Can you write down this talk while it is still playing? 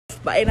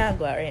But I not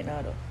go out right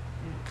now though.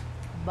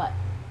 But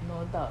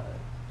no dog.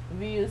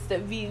 We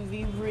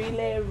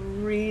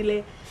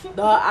really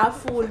dog, I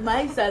fooled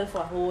myself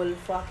a whole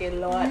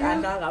fucking lot.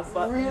 And I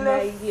fucking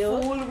really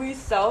fool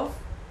myself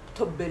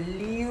to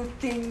believe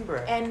things, bro.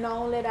 And not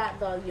only that,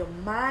 dog, your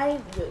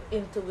mind, your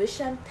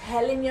intuition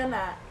telling you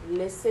not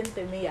listen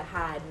to me, you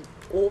had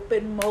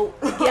open mouth,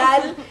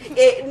 girl.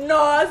 It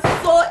not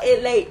so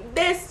it like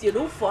this, you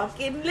don't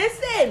fucking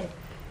listen.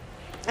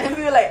 And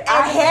we like,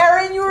 I'm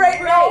hearing you right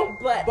now,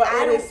 but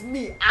it is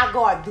me. I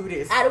gotta do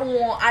this. I don't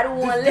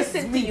want to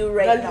listen to you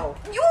right now.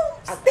 You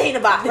stay in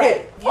the back,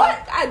 right?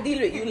 What? I deal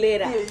with you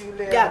later. Yeah, you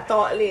later. Yeah,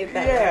 talk later.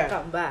 Yeah.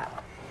 Come back.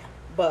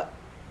 But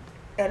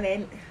and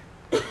then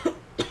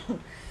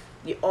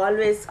you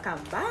always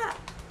come back,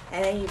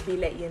 and then you be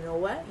like, you know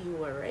what? You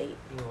were right.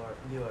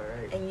 You are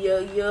right. And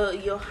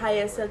your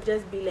higher self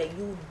just be like,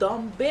 you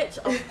dumb bitch.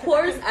 Of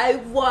course I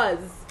was.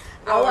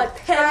 I was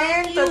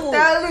trying to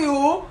tell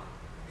you.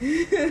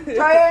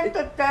 Trying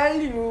to tell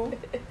you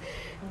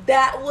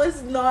that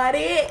was not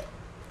it.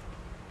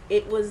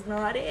 It was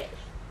not it.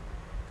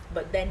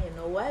 But then you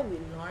know what? We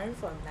learn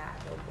from that,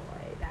 though,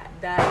 boy.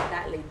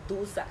 That like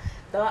do so.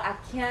 Though I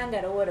can't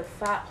get over the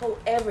fact how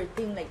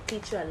everything like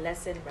teach you a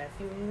lesson, but if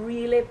you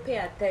really pay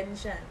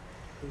attention,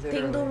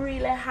 things do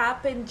really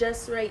happen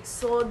just right.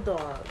 So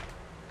dog,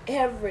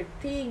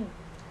 everything.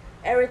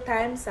 Every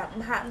time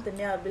something happened to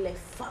me, I'll be like,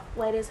 fuck,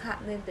 why this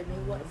happening to me?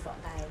 What the fuck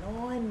going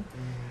on?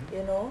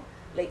 You know?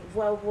 Like,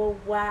 what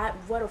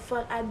the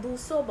fuck I do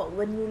so? But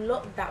when you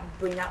look, that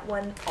bring up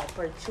one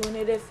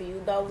opportunity for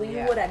you that we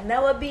would have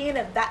never been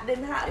if that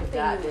didn't happen if to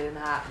that you. didn't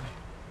happen.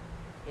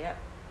 Yep.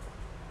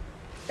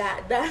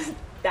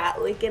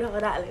 That wicked how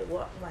that like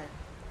what, man.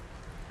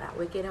 That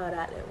wicked how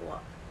that like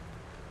what.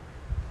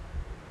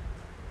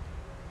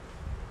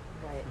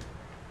 Right.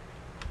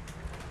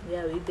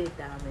 Yeah, we did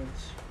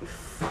damage.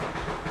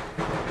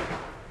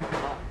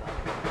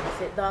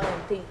 Sit down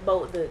and think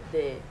about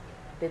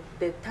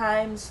the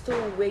times too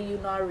where you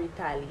not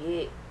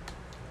retaliate.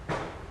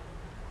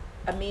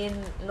 I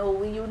mean, no,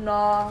 where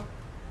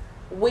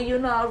you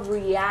not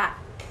react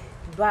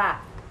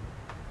back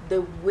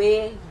the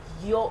way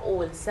your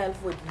old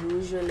self would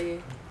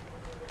usually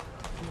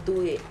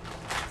do it.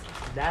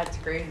 That's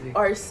crazy.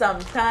 Or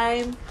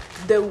sometimes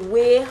the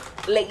way,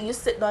 like you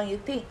sit down, you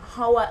think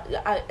how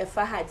if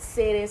I had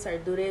said this or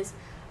do this,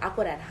 I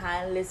could have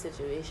handled the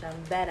situation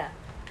better.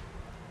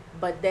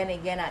 But then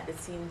again, at the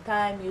same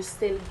time, you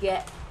still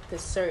get to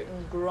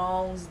certain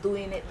grounds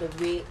doing it the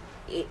way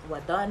it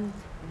was done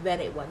when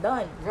it was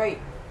done. Right.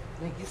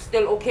 Like you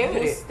still okay with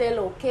it. You're still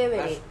okay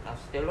with it. I'm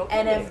still okay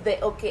and with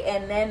if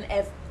and then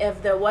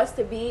if there was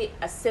to be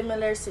a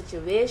similar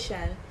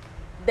situation,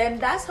 then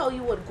that's how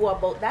you would go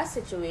about that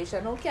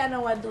situation. Okay, I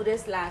know I do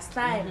this last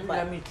time, but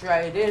let me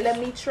try this. Let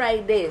me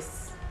try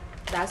this.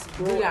 That's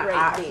growth right there.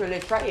 Actually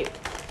try it.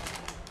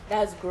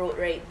 That's growth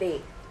right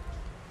there.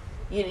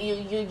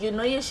 You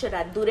know you should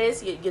have do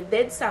this. You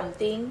did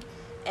something,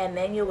 and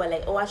then you were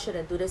like, oh, I should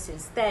have do this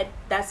instead.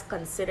 That's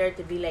considered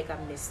to be like a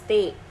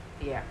mistake.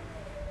 Yeah.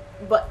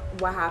 But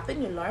what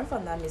happened? You learn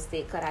from that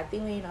mistake. Cause I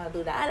think when you not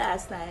do that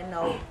last time,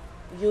 now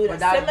you in a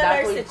that's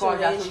similar what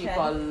situation. That's what you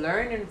call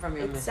learning from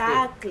your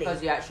mistake.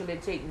 Because you actually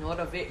take note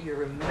of it. You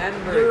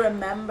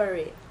remember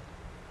it,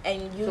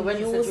 and you so when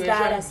use situations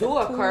that as do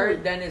a occur,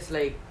 tool. then it's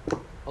like,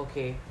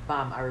 okay,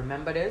 bam, I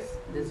remember this.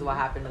 This is what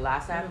happened the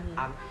last time.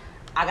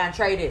 I can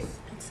try this.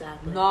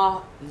 Exactly.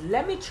 No,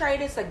 let me try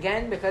this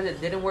again because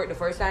it didn't work the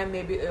first time.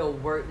 Maybe it'll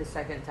work the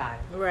second time.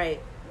 Right.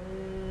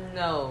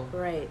 No.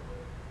 Right.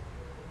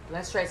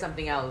 Let's try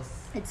something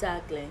else.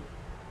 Exactly.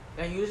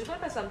 And usually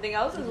that something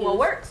else is what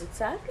works.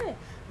 Exactly.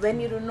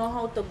 When you don't know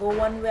how to go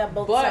one way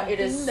about but something, it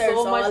is there's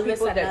so much always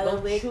people that another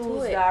don't way choose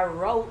to it. that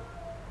route.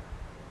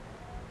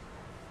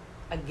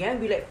 Again,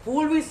 we like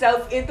fool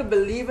ourselves into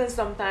believing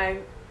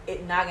sometime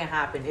it not gonna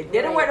happen. It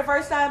didn't work the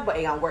first time, but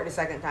it gonna work the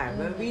second time.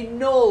 When we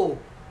know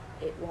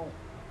it won't.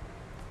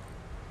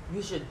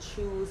 You should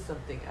choose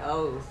something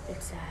else.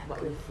 Exactly.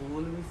 But we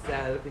fool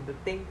ourselves into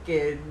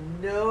thinking,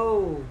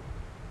 no.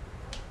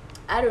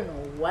 I don't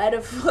know why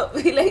the fuck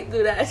we like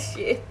do that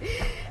shit.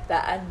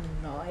 That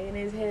annoying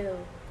as hell.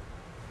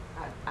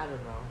 I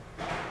don't know.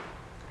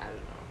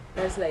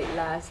 That's like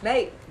last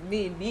night.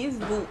 Me in these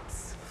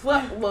boots.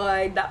 Fuck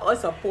boy, that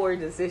was a poor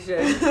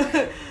decision.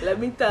 Let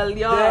me tell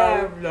y'all.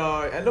 Damn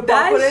Lord. And the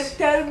papa didn't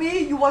tell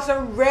me you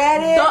wasn't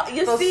ready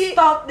to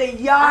stop the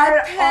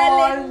yard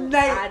all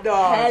night,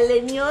 dog. I'm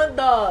telling you,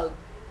 dog.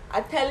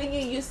 I'm telling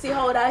you, you see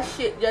how that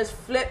shit just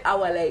flipped? I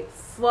was like,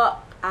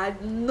 fuck. I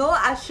know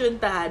I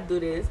shouldn't have do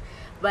this.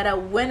 But I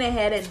went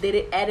ahead and did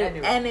it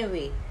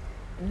anyway.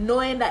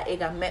 Knowing that it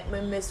gonna make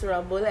me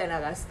miserable and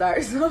I gotta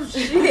start some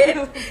shit.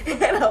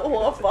 And I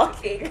won't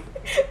fucking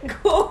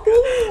go.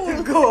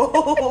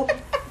 Go.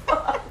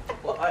 Fuck,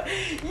 boy.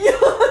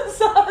 You're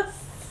so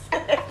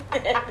sick.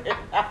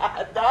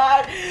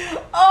 Dog.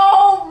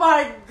 Oh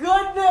my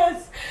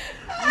goodness.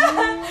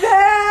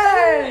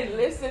 Man.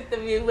 Listen to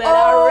me. When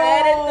I'm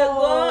ready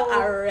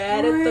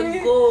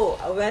to go.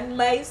 When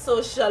my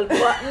social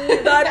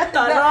button got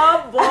turned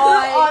off, boy. I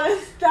don't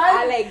understand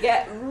like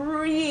get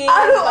really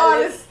I don't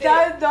ballistic.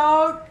 understand,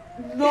 dog.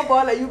 No,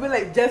 but like you be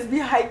like just be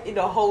hyped in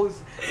the house.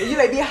 And you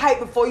like be hyped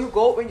before you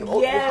go when you be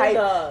hyped.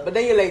 dog. But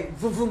then you're like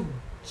vroom, vroom,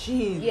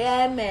 jeez.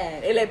 Yeah,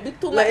 man. It like be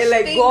too Like much. it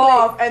like thing, go like,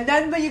 off, and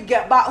then when you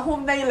get back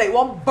home, then you like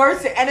one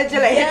burst of energy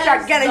like hit you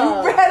Yes, again, and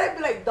dog. you ready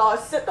be like, dog,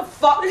 sit the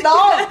fuck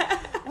down.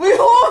 We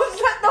home,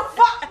 sit the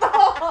fuck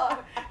down.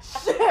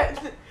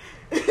 Shit,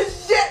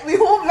 shit, we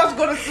home. Let's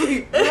go to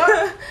sleep. You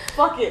know?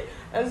 Fuck it,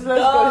 let's go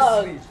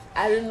Dog. to sleep.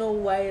 I don't know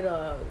why,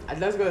 dog. And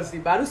let's go to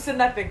sleep. But I don't say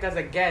nothing because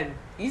again,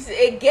 You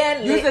see,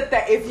 again, use like, the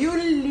thing. If you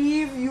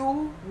leave,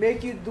 you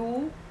make you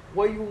do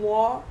what you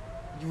want.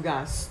 You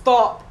gotta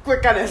stop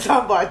quicker than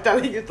somebody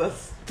telling you to you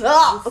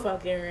stop.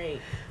 fucking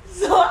right.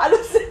 So I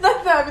don't say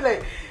nothing. I be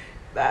like,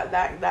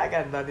 that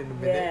got done in a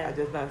minute. Yeah. I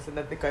just not say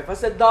nothing. If I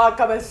said, dog,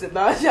 come and sit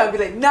down, she'll be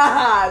like,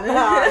 nah.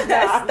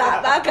 Stop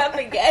back up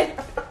again.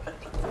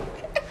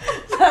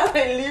 So I'm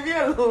like, leave you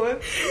alone.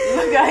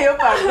 Look at you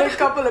for a good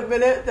couple of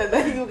minutes, and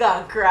then you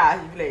gonna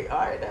crash. You be like, all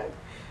right, then.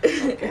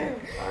 Okay,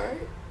 all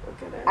right.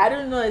 Okay, then. I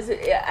don't know.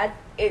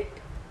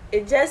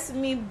 It just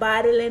me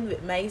battling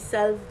with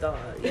myself, though.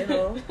 You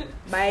know,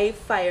 my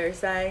fire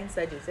sign,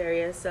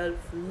 Sagittarius self,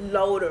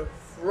 loud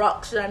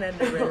fraction and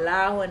the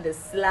rely and the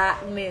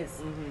slackness.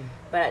 Mm-hmm.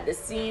 But at the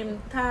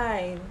same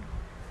time,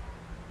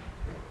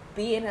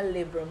 being a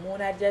Libra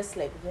moon, I just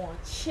like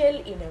want to chill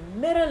in the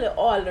middle of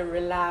all the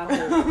rely.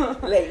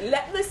 Like,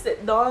 let me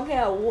sit down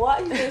here and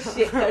watch this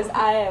shit because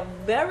I am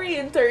very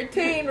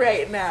entertained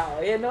right now,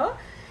 you know?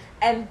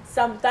 And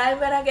sometimes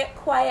when I get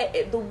quiet,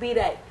 it do be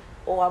like,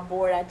 oh, I'm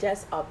bored, I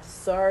just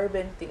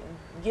observing things,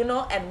 you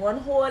know? And one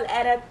whole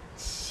other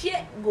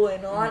shit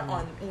going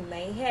on in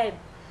my head.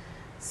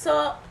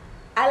 So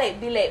I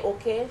like be like,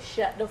 okay,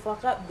 shut the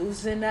fuck up, do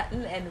say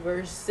nothing, and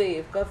we're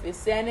safe. Because if you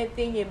say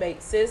anything, you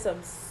might say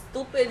some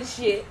stupid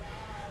shit.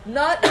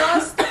 Not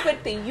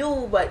stupid to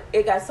you, but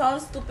it can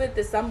sound stupid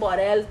to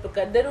somebody else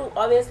because they don't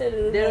obviously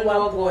They don't know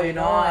what's going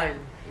on.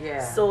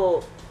 Yeah.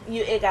 So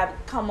it can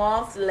come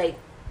off like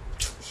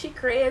she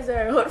crazy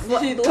or what the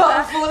fuck She do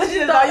talk her? foolishness.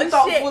 She Now you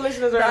talk shit.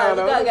 foolishness Nah, right you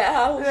now. gotta get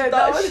her who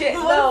talk shit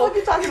now. What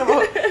the fuck you talking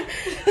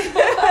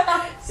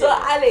about? So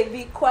I like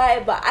be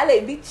quiet, but I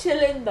like be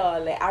chilling though.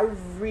 Like I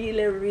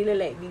really, really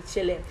like be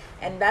chilling,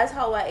 and that's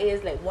how I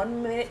is. Like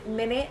 1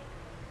 minute,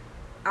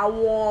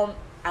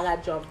 I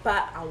got jump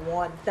up, I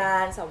want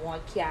dance, I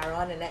want carry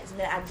on. The next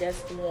minute, I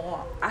just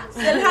want. I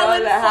still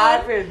having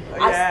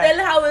fun. I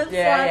still having fun.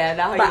 Yeah, that's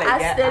how but you like I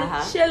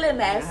that. still chilling.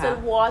 I still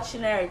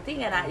watching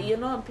everything,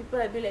 and people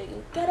like be like,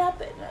 get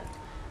up and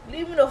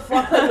leave me the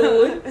fuck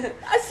alone.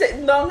 I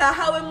said, no, I'm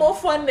having more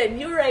fun than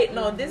you right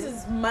now. This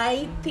is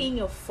my thing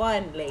of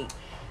fun. Like,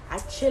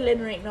 I'm chilling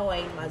right now.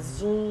 I'm in my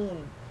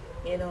zone,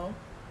 you know?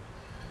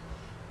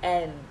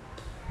 And,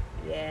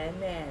 yeah,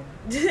 man.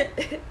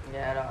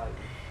 Yeah, dog.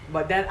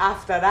 But then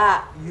after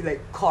that, you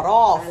like cut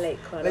off. I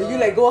like cut You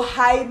off. like go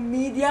high,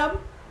 medium,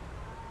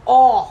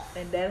 off.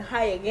 And then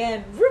high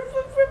again.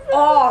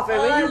 Off. And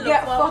when All you the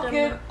get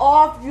fucking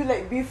off, you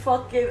like be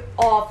fucking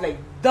off. Like,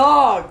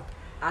 dog.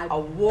 I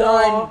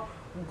want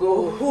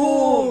go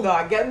home. No,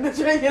 I get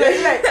miserable.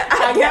 Like,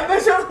 I get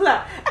miserable.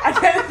 I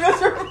get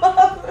miserable.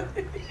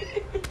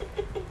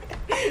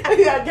 I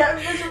get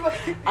miserable.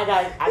 I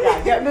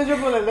got get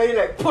miserable, and then you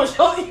like push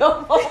out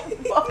your body.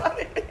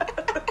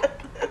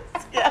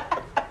 Yeah.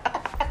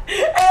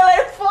 And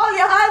like fall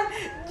your hand.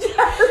 Just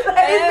like I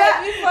that. let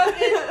me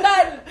fucking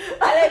done.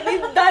 I let me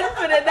done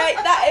for the night.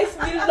 That is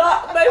me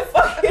lock my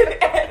fucking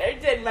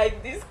energy and my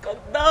disco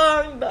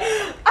down.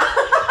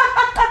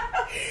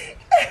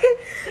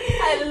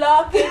 I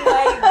lock in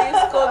my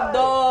disco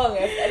down.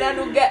 And I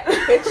don't get the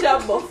picture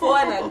before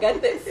and I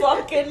get it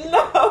fucking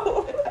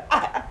now.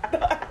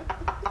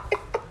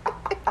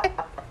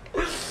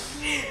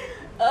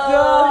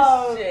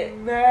 Oh shit,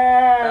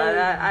 man!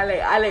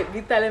 I like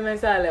be telling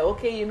myself like,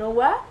 okay, you know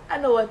what? I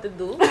know what to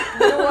do.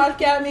 You know what?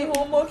 Carry me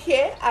home,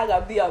 okay? I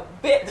gotta be a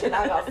bitch and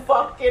I gotta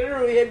fucking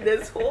ruin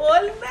this whole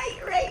night,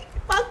 right?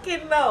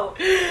 Fucking now.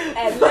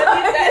 And let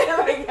me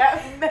tell you, yeah,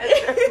 man!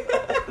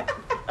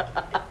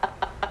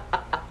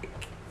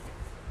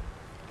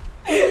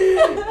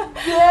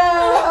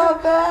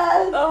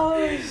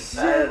 oh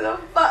shit.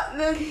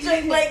 The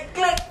chick like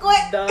click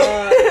quick. Dog,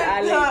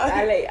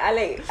 I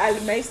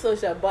like my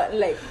social button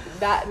like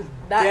that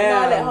Damn,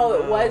 not like how it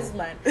dog. was,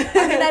 man. I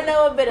mean, I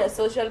never been a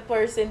social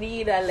person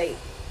either, like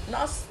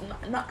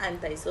not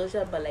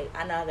anti-social, but like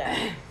I know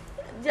that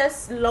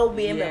just love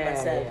being by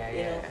myself,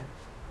 you know.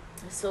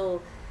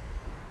 So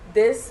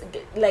this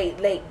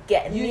like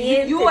getting me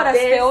you into would have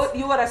this.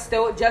 you would have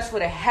still just for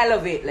the hell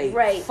of it, like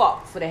Right.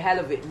 fuck for the hell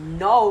of it.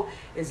 No,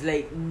 it's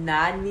like nah,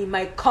 I need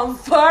my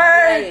comfort.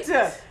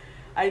 Right.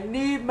 I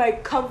need my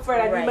comfort.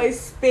 I Right. need my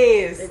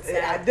space.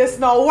 Exactly. This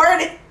not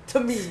worth it to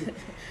me.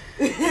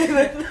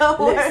 It's not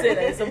worth Listen, it.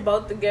 it's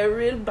about to get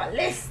real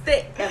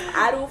ballistic if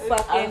I don't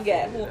fucking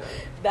get home.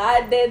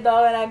 That day,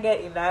 dog, when I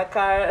get in that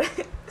car,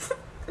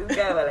 this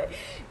guy was like,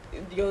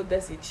 yo,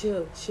 Desi,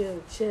 chill.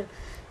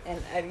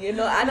 And you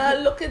know, and I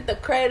look at the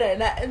cry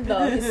and that, and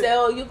dog, he said,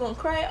 oh, you gonna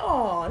cry?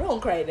 Oh,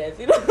 don't cry, Desi.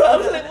 You know, I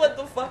was like, what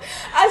the fuck?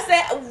 I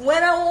said,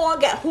 when I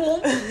want to get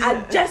home,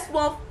 I just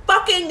want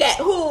fucking get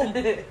home.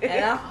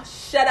 And I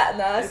shut up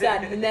now. I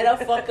said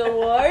another fucking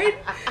word.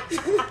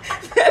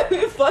 Let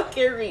me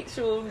fucking reach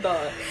home,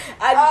 dog.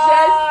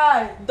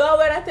 I just, dog,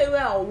 when I tell you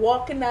when I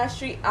walk in that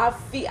street, I'd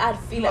feel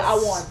like I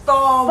want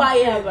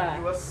fire, man.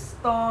 You were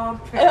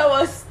stomping. I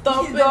was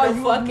stomping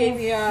the fucking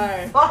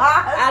yard.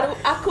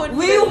 I couldn't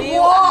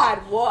believe I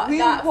had walked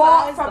that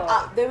walked fast, from dog.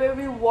 up there where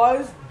we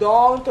was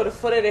down to the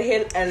foot of the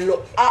hill and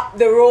look up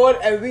the road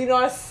and we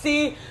not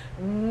see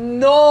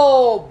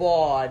nobody.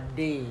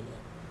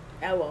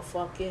 I was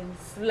fucking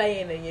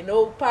flying, and you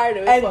know, part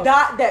of it. And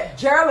that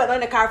Gerald went on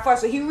the car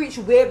first, so he reached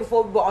way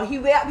before we. But on he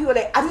way up, he was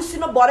like, "I don't see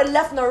nobody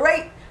left nor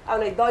right." I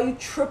was like, "Dog, you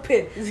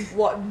tripping?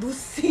 What? Do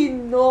see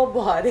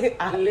nobody?"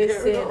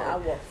 Listen, I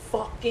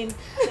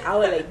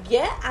was like,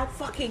 yeah, I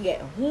fucking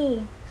get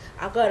home.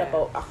 I got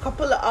about a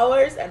couple of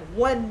hours and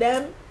won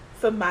them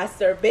for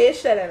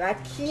masturbation, and I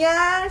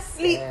can't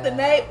sleep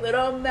tonight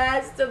without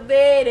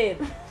masturbating.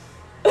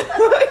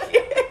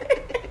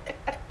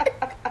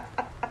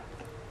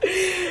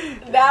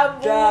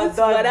 That boost,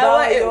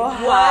 whatever it was.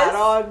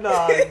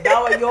 That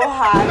was your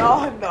hat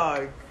on,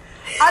 dog.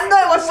 I know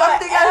it was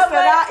something else to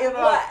that, you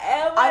know.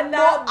 I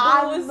know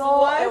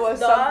it was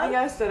something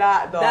else to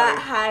that, dog. That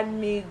had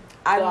me.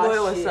 I know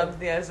it was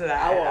something else to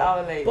that. I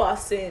was like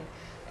busting,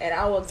 and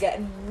I was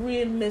getting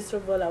real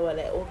miserable. I was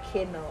like,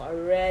 okay, now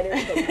I'm ready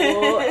to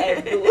go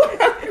and do what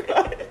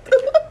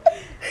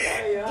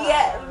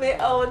Get me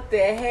out the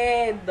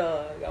head,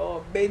 dog. I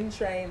was been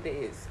trying to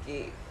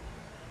escape.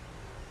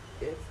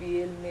 You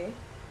feel me?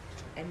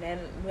 And then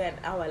when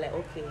I was like,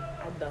 okay,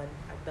 I'm done.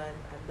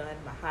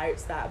 My heart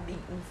started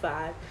beating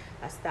fast.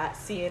 I start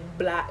seeing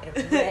black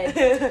and red.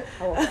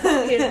 I was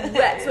fucking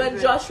red. So when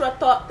Joshua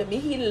talked to me,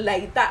 he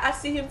light up. I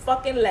see him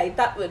fucking light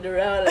up with the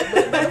real. Like,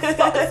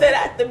 motherfucker, say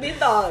that to me,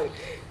 dog.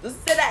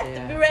 Just say that to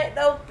me right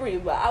now, pre.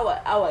 But I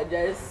was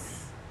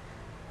just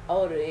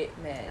out of it,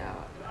 man.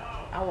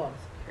 I was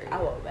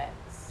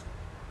vexed.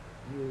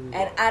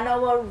 And I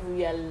never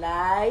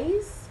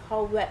realized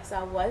how vexed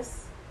I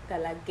was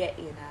till I get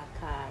in a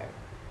car.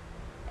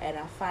 And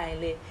I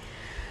finally,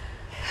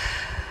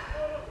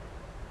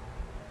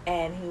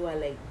 and he was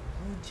like,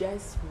 you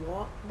just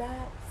walked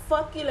that?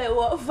 Fuck you, like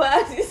what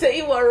fast? He said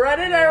you were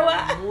running or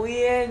what?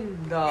 Win,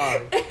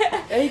 dog.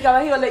 And he come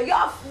out, he was like,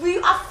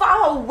 I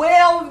found a way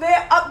over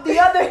there up the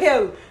other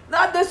hill.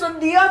 Not this one,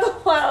 the other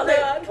one. I was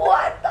like,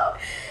 what the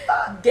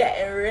fuck?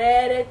 Getting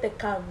ready to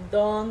come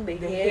down the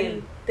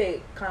hill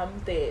to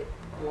come to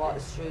walk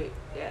straight.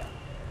 Yeah.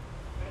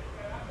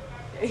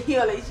 He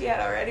was like, she had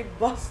already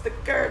bust the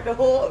curve, the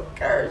whole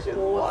curve. She was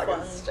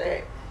walking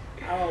straight.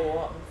 I was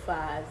walking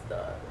fast,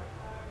 dog.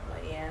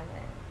 But yeah,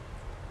 man.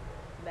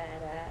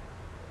 Bad.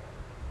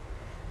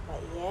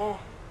 But yeah,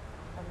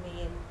 I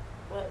mean,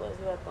 what was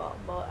we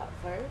talking about at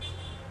first?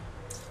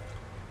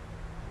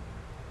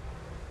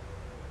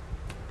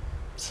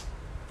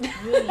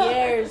 New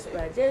Year's,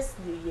 but just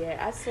New Year.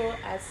 I saw.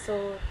 I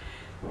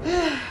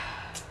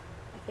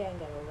can't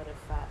get over the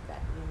fact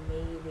that we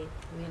made it.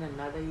 In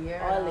another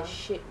year. All the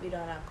shit we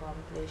don't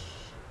accomplish,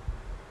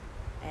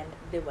 and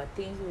there were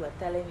things we were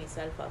telling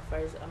myself at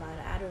first. Oh man,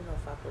 I don't know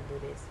if I could do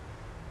this,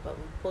 but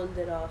we pulled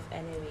it off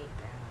anyway.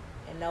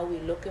 And now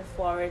we're looking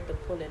forward to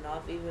pulling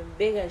off even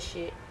bigger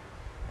shit.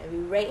 And we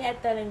right here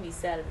telling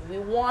myself we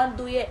want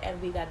to do it and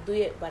we got to do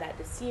it, but at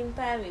the same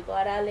time we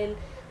got our little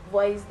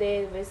voice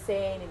there we're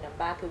saying in the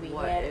back of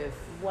our head,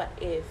 what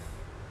if?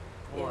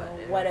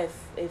 What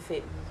if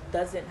it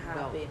doesn't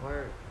happen?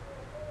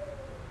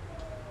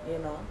 You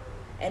know?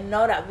 And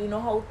now that we know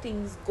how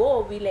things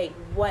go, we like,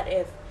 what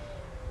if?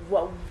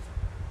 What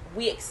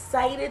we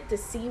excited to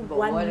see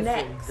what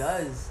next. If it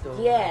does,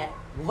 though? Yeah.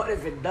 What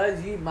if it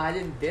does? You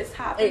imagine this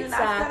happening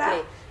exactly. after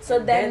that? So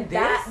then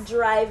that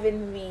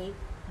driving me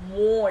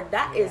more.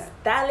 That is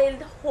that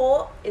little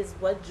hope is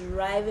what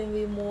driving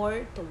me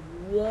more to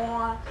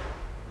want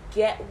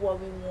get what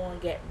we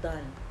want get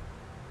done.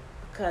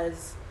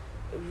 Because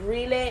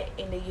really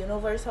in the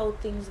universe how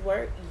things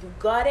work, you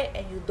got it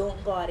and you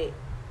don't got it.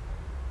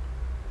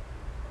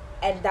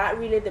 And that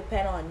really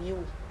depends on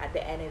you at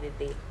the end of the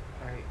day.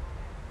 Right.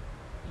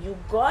 You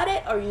got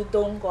it or you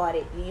don't got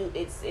it. You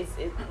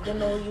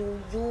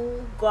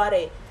got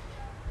it.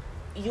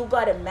 You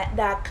gotta make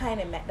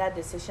that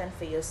decision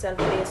for yourself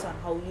based on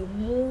how you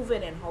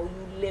moving and how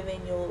you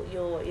living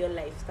your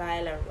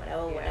lifestyle or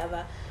whatever.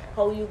 Yeah.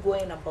 How you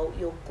going about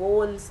your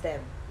goals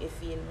them, you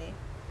feel me?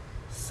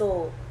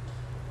 So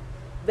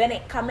when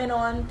it coming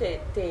on to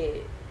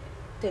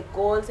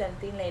goals and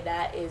things like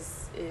that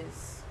is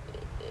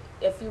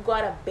if you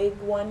got a big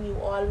one, you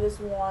always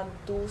want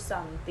to do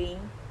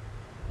something.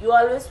 You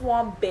always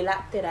want to build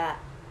up to that.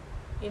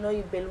 You know,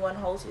 you build one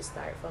house, you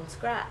start from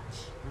scratch.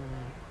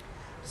 Mm-hmm.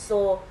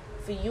 So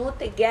for you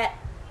to get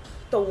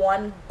to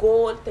one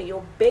goal, to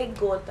your big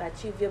goal, to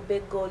achieve your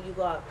big goal, you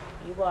got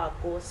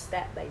go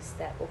step by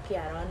step. Okay,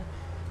 I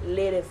don't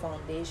lay the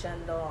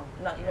foundation down.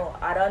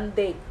 I don't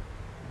dig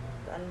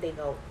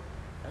out.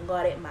 I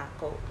got it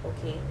marked out.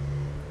 Okay.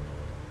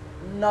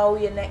 Now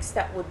your next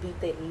step would be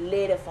to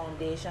lay the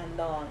foundation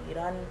down. You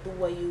don't do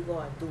what you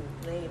gotta do.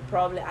 Then you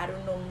probably, I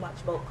don't know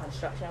much about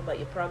construction, but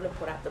you probably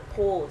put up the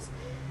poles.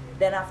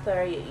 Then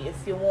after,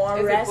 if you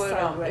want rest,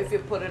 if you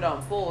put it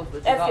on poles,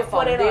 but if you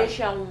put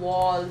foundation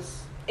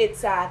walls.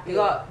 Exactly. You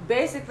got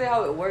basically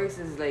how it works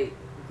is like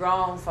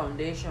ground,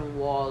 foundation,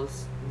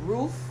 walls,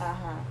 roof.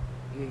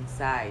 You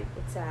inside.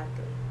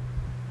 Exactly.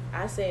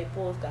 I say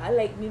poles, 'cause I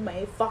like me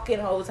my fucking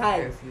house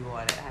high. If you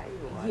want it high,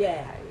 you want yeah.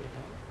 it high.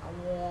 I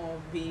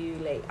won't be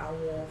like, I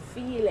won't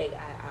feel like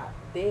I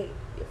big.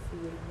 You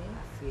feel me?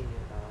 I feel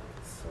you, dog.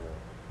 So,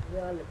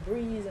 with all the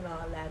breeze and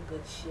all that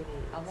good shit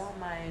is. I want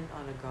mine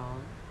on the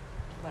ground,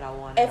 but I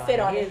want it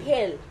on the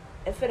hill.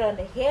 If it on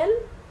the hill,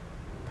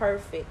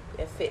 perfect.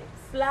 If it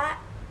flat,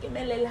 give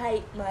me a little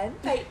height, man.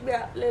 Height me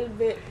up a little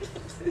bit.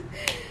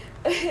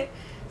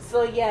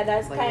 So yeah,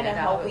 that's kind of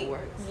how we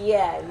works.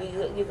 Yeah,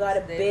 you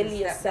gotta build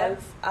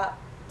yourself up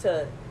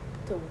to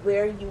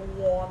where you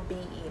want to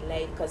be in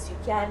life, because you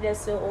can't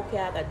just say, okay,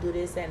 I gotta do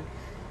this and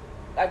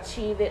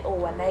achieve it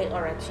overnight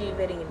or achieve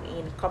it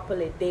in a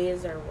couple of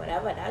days or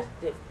whatever. That's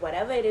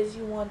whatever it is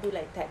you want to do,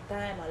 like that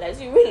time,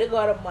 unless you really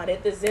got the money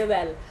to say,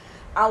 well,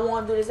 I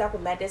want to do this, I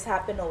could make this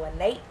happen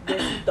overnight,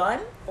 this done,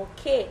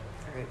 okay,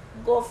 right.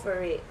 Go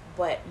for it.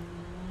 But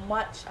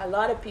a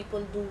lot of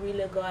people do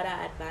really got an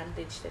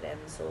advantage to them,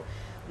 so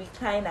we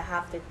kind of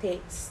have to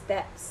take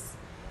steps,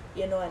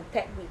 you know, and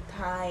take the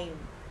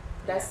time.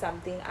 That's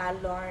something I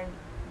learned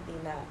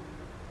in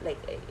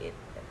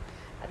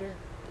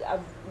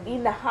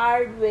in the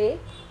hard way.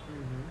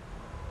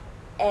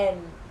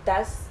 And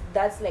that's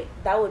like,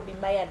 that would be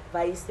my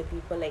advice to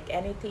people. Like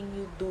anything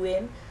you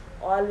doing,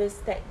 always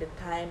take the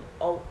time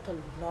out to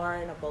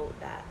learn about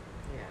that.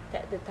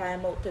 Take the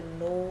time out to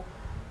know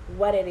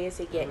what it is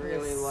you get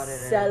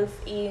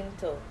yourself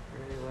into.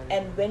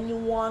 And when you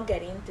want to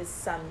get into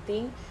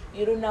something,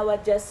 you don't never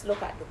just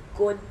look at the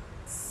good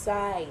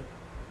side.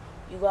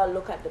 You gotta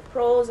look at the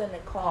pros and the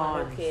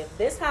cons. Okay, if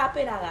this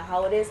happened, I got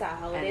how this,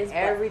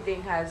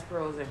 everything has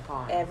pros and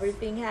cons.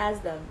 Everything has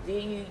them.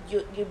 You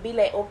be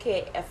like,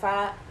 okay, if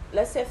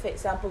let's say for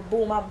example,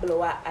 boom, I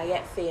blow up, I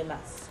get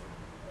famous.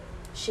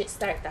 Shit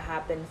start to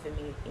happen for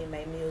me in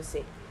my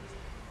music.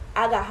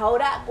 I got how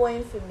that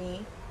going for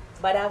me,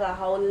 but I got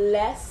how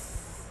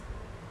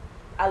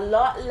a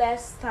lot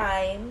less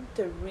time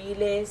to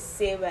really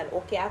say, well,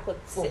 okay, I could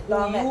sit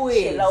down and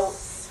chill out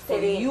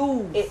today.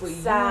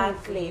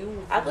 Exactly.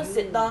 I could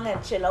sit down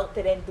and chill out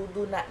today and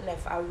do nothing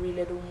if I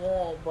really don't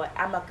want. But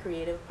I'm a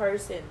creative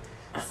person,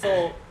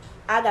 so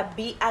I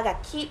gotta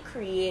keep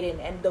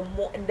creating, and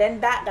then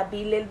that gotta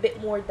be a little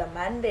bit more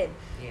demanding.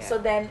 So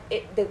then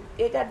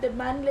it got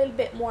demand a little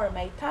bit more of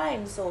my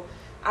time. So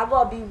I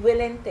gotta be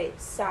willing to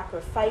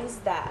sacrifice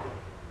that.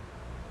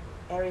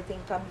 Everything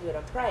comes with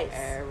a price.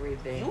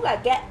 Everything. You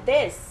gotta get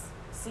this.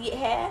 See it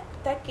here?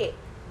 Take it.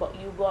 But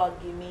you gotta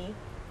give me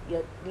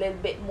your little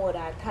bit more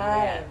that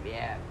time.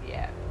 Yeah.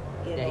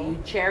 You that know?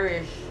 you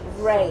cherish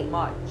so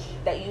much.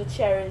 That you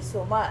cherish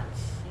so much.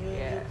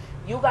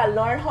 You gotta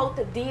learn how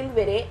to deal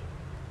with it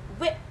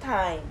with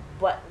time.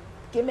 But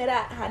give me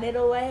that, hand it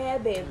over here,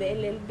 baby, a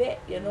little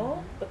bit, you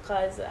know?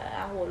 Because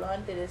I hold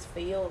on to this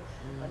for you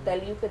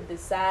until you could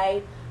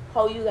decide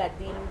how you got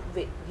to deal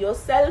with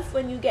yourself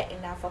when you get in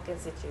that fucking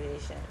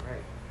situation.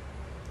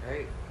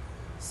 Right.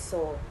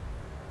 So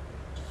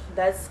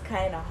that's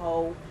kind of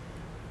how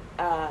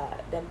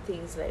them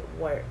things like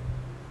work.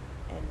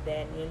 And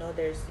then, you know,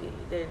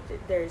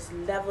 there's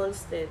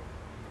levels to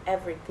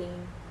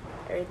everything.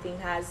 Everything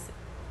has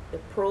the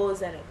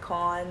pros and the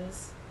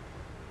cons.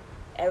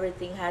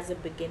 Everything has a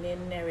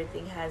beginning,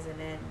 everything has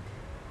an end.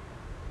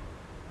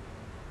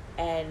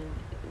 And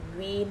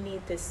we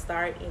need to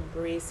start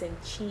embracing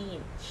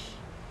change,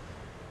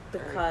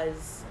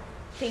 because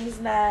things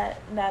not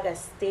gonna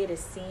stay the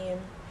same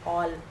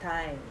all the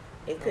time.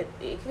 It could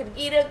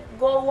either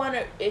go one,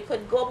 or it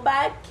could go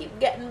bad, keep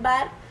getting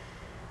bad.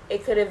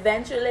 It could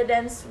eventually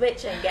then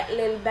switch and get a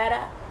little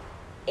better.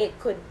 It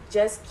could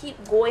just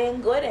keep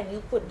going good, and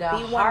you could be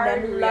one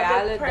of them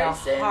loving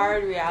person. The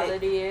hard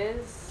reality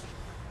is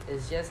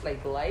just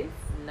like life.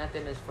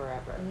 Nothing is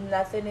forever.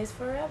 Nothing is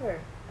forever.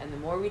 And the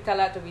more we tell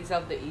that to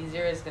ourselves, the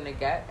easier it's gonna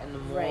get, and the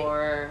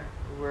more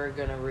we're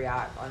gonna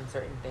react on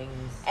certain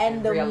things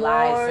and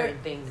realize certain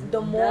things.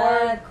 The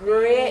more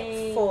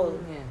grateful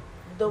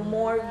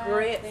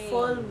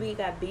we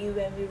gotta be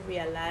when we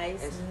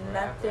realize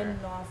nothing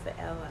nor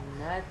forever.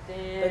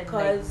 Nothing.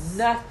 Because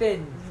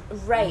nothing.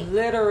 Right.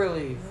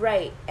 Literally.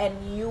 Right.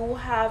 And you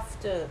have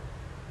to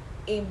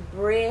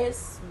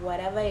embrace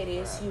whatever it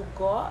is you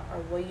got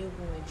or what you're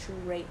going through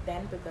right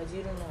then, because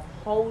you don't know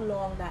how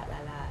long that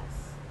will last.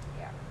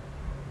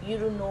 You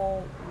don't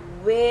know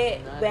where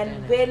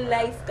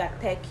life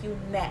got take you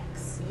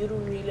next. You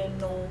don't really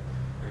know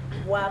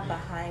what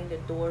behind the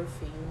door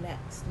for you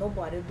next.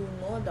 Nobody do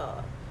know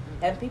that.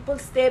 And people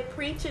stay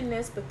preaching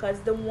this because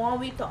they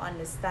want we to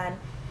understand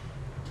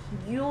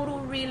you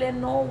don't really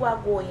know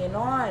what going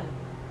on.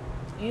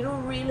 You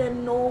don't really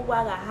know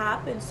what will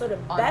happen. So the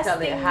best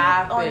thing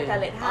until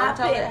it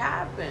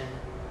happens.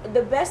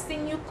 the best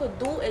thing you could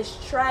do is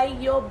try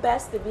your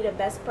best to be the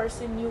best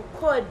person you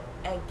could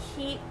and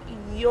keep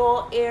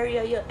your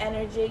area, your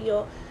energy,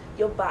 your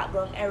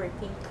background,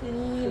 everything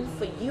clean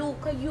for you,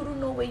 because you don't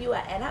know where you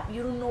are end up.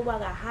 You don't know what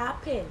will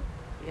happen.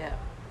 Yeah.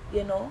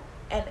 You know?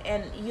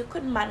 And you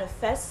could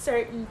manifest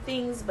certain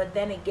things, but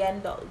then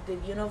again, the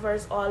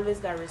universe always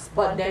got to respond.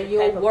 But then to the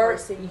your type of work,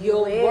 person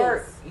your you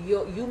work,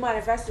 is. you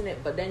manifesting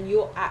it, but then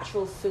your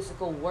actual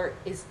physical work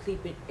is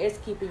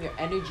keeping your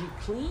energy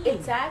clean.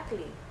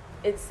 Exactly.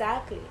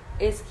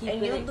 It's keeping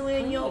and you it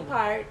doing clean. your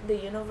part, the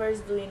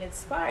universe doing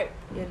its part,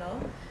 you know.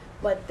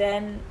 But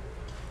then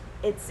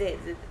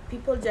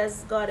people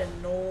just gotta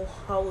know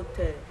how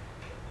to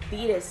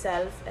be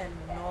themselves and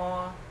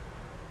not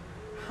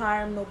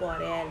harm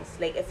nobody else.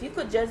 Like, if you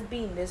could just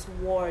be in this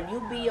world, you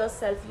be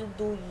yourself, you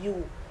do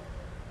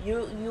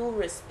you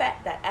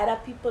respect that other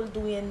people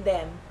doing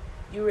them,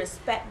 you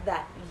respect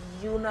that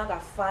you not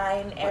gonna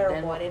find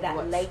everybody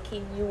that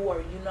liking you, or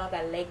you not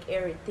gonna like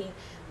everything.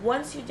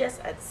 Once you just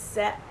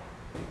accept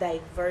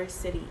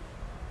diversity,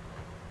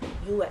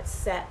 you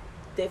accept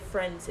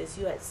differences,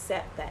 you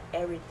accept that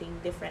everything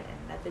different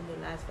and nothing will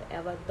last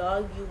forever,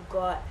 dog, you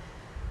got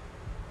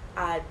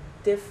a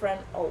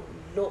different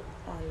outlook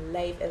on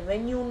life. And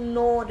when you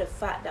know the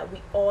fact that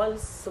we all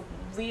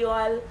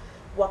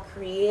were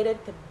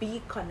created to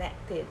be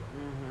connected,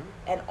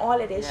 and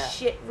all of this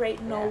shit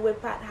right now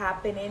with that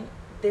happening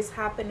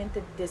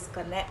to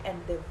disconnect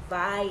and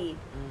divide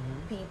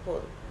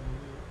people.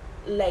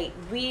 Like,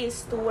 we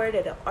steward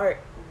of the art,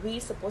 we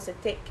supposed to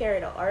take care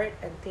of the art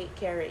and take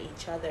care of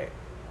each other.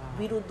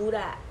 We don't do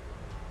that.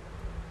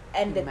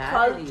 And the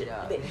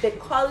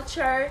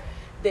culture,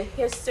 the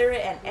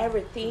history and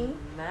everything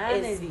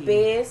is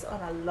based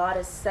on a lot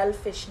of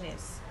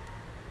selfishness.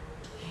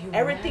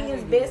 Everything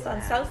is based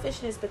on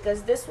selfishness,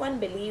 because this one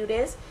believe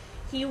this,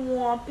 he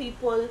want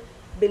people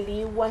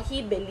believe what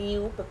he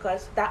believe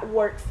because that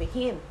worked for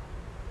him.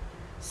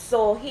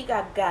 So he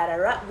got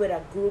gathered up with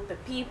a group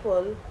of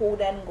people who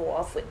then go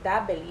off with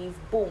that belief,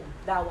 boom,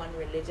 that one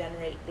religion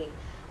right there,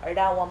 or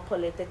that one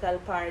political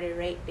party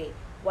right there.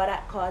 What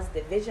that caused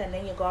division.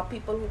 Then you got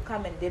people who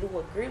come and they do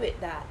agree with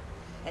that.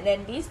 And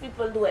then these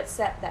people do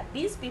accept that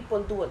these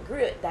people do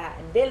agree with that,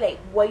 and they're like,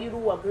 why you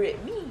do agree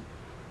with me?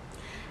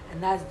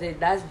 And that's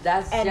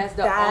just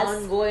the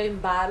ongoing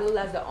battle,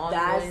 that's the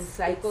ongoing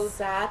cycle.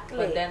 Exactly.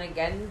 But then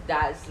again,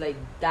 that's like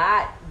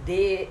that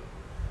day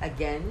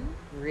again,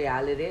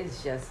 reality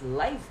is just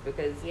life,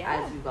 because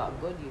as you got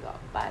good, you got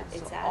bad. So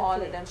exactly.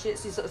 all of them shit.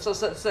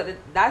 So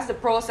that's the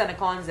pros and the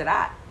cons of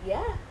that.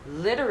 Yeah.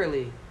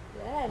 Literally.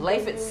 Yeah.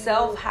 Life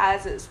itself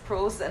has its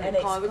pros and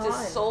its cons, which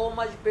is so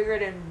much bigger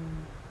than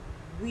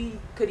we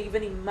could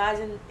even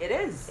imagine it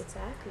is.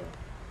 Exactly.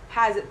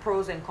 Has its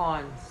pros and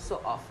cons.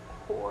 So of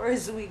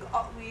course we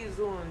always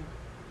on.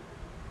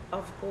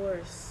 Of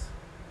course.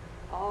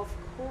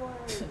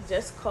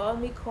 Just call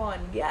me con,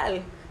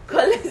 girl.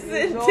 Call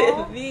listen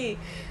to me.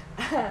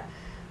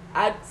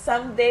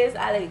 Some days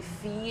I like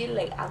feel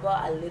like I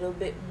got a little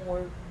bit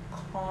more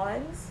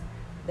cons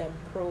than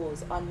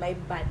pros on my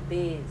bad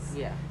days.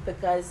 Yeah.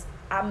 Because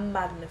I'm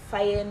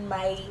magnifying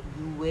my...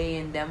 You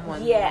weighing them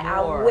one more.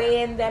 I'm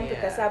weighing them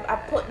because I'm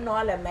putting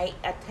all of my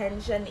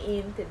attention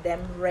into them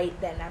right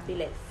then. I'll be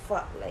like,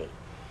 fuck, like,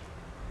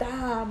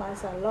 damn,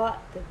 that's a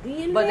lot to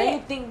deal with. But then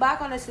you think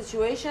back on a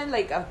situation,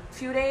 like a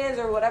few days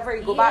or whatever,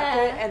 you go back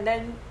to it, and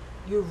then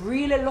you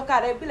really look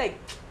at it, be like,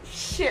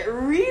 shit,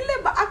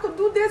 really? But I could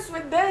do this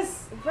with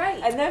this.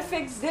 Right. And then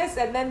fix this,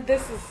 and then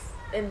this is...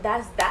 And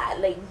that's that.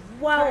 Like,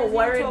 what I was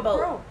worried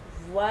about?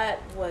 What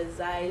was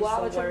I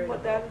so worried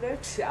about?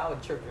 I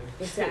was tripping.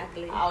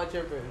 Exactly. I was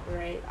tripping.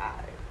 Right.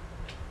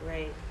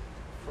 Right.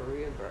 For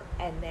real, bro.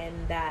 And then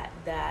that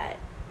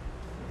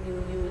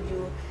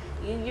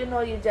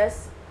you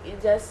just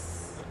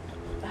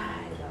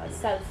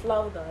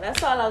self-love though.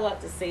 That's all I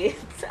got to say.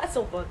 That's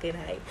so fucking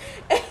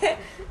high.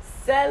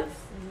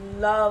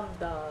 Self-love,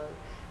 dog.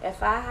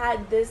 If I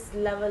had this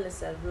level of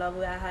self-love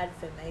I had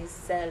for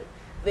myself,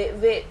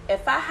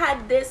 if I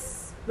had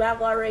this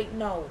right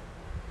now,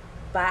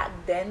 back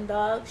then,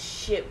 dog,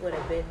 shit would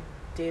have been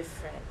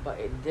different. But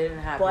it didn't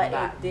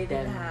happen.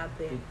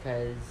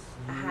 Because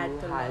I had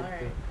to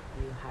learn.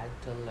 You had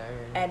to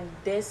learn. And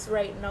this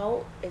right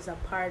now is a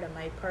part of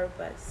my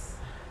purpose.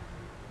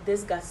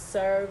 This got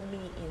served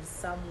me in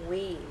some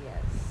way.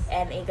 Yes.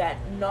 And it got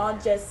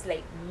not just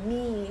like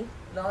me,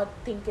 not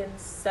thinking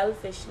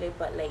selfishly,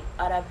 but like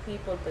other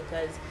people,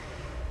 because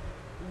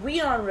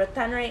we on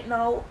return right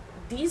now.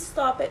 These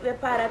topics we're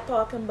part of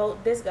talking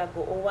about, this got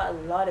go over a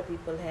lot of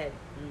people's head.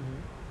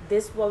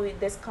 This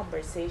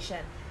conversation,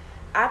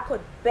 I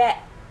could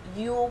bet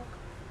you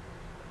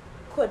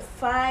could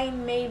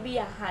find maybe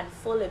a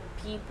handful of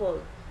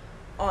people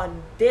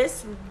on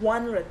this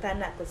one return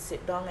that could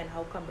sit down and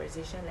have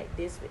conversation like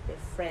this with their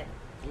friend.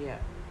 Yeah.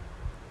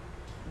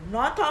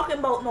 Not talking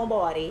about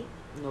nobody.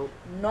 Nope.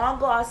 Not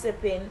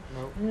gossiping.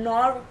 Nope.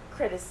 Not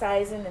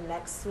criticizing the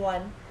next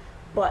one,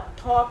 but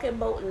talking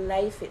about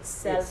life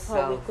itself.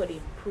 How we could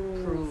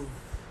improve.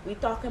 We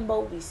talking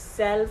about we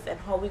self and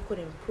how we could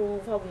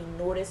improve, how we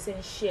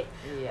noticing shit,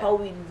 how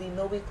we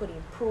know we could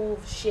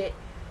improve shit,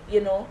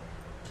 you know.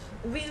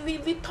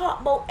 We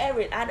talk about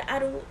everything. I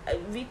don't.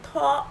 We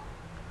talk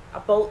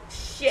about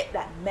shit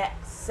that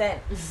makes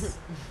sense.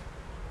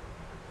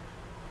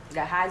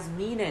 That has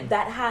meaning.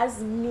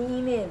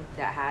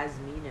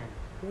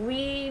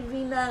 We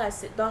not gonna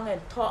sit down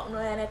and talk no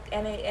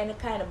any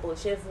kind of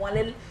bullshit. If one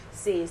little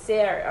say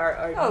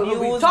or news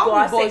we talk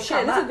with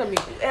bullshit. Listen to me. We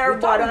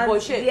talk with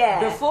bullshit.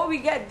 Yeah. Before we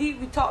get deep,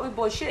 we talk with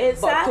bullshit.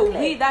 Exactly. But to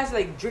me, that's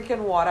like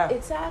drinking water.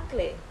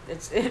 Exactly.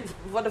 It's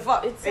what the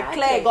fuck?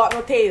 Exactly. It's clear, got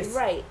no taste.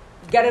 Right.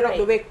 Get it up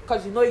the way,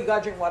 because you know you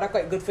gotta drink water,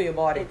 quite good for your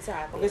body.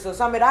 Exactly. Okay, so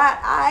some of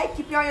that, I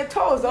keep you on your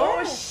toes.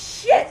 Oh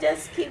shit!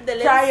 Just keep the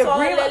little salt,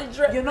 little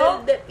drip, you know,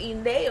 little dip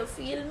in there. You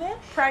feel me?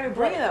 Try to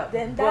bring it up.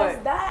 Then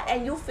that's that,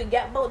 and you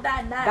forget about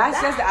that.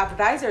 That's just the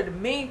appetizer. The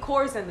main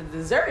course and the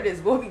dessert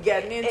is what we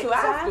getting into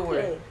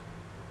afterward.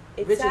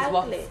 Which is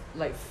what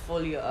like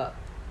full you up.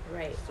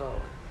 Right. So,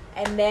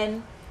 and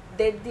then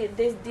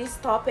this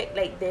topic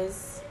like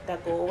this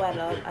that go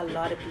over a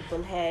lot of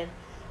people head.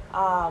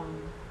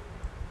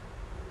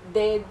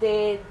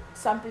 They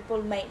some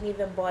people might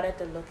even bother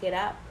to look it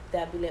up.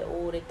 They'll be like,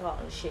 oh, they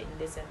talking shit and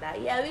this and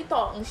that. Yeah, we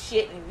talking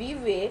shit in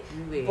way,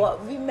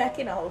 but we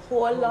making a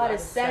whole lot of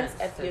sense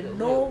if you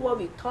know what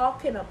we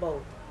talking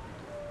about.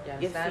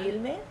 You feel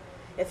me?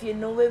 If you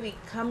know where we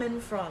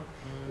coming from.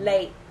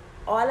 Like,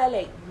 all I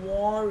like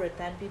want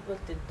return people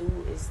to do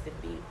is to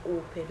be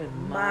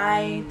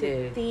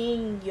open-minded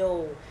thing,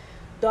 yo.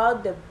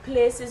 Dog, the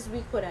places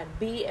we could have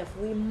be if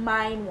we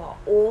mind were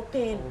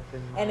open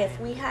and if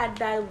we had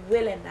that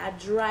will and that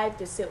drive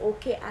to say,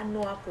 okay, I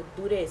know I could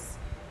do this,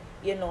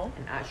 you know,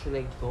 and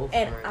actually go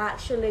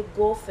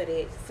for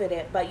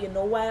it. But you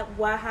know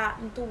what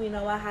happened to we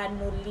know I had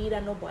no leader,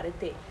 nobody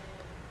to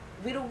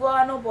we don't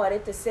go nobody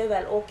to say,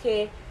 well,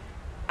 okay,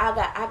 I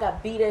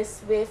got be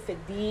this way for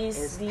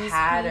these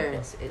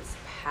patterns. People. It's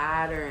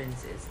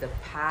patterns. It's the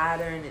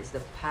pattern. It's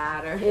the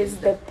pattern.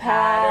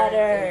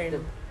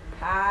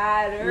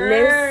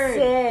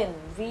 Listen,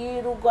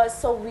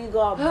 we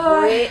got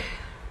break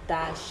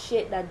that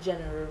shit, that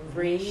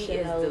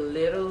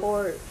generational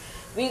cord.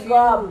 We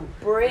got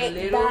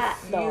break that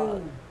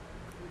dog.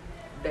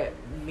 That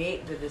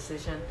make the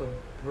decision to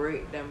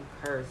break them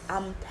curse.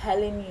 I'm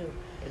telling you,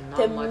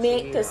 to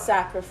make the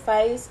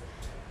sacrifice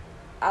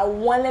a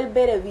one little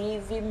bit of we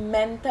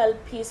mental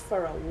peace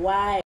for a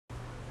while.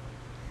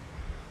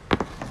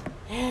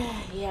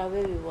 Yeah,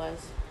 where we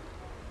was.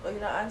 Oh, you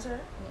not answer?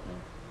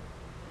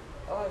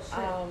 Oh shit.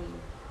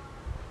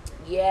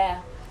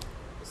 Yeah.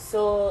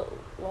 So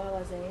what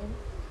was I in?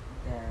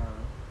 Yeah.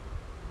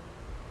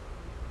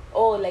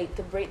 Oh, like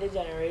to break the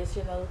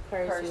generational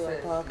curse you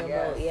were talking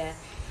about, yeah.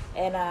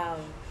 And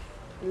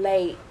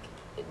like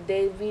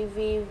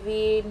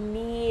we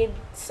need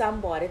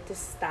somebody to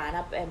stand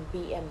up and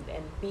be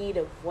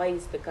the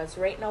voice, because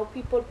right now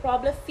people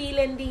probably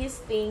feeling these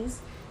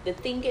things, they're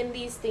thinking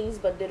these things,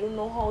 but they don't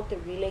know how to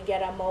really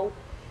get them out.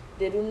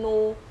 They don't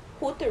know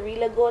who to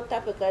really go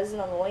to, because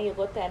number one, you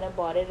go to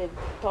anybody, they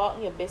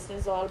talking your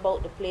business all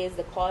about the place,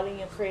 they're calling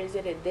you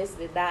crazy, they this,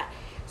 they that.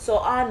 So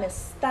I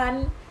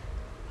understand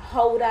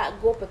how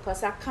that go,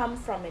 because I come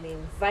from an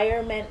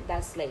environment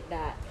that's like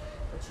that.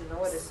 But you know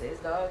what it is,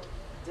 dog?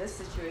 This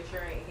situation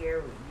right here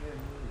with you and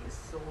me is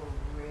so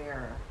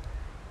rare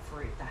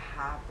for it to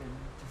happen,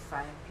 to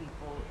find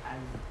people as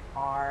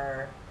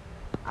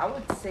I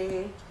would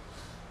say,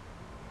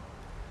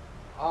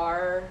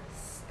 our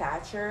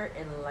stature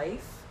in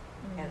life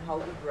and how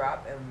we grew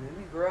up and when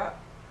we grew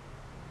up,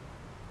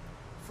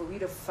 for we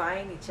to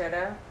find each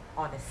other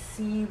on the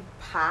same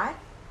path,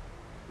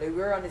 like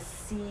we're on the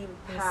same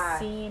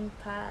path,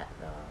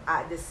 though.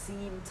 At the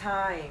same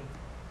time,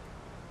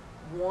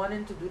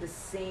 wanting to do the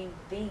same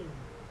thing.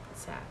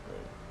 Exactly.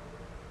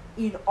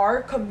 In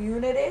our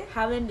community,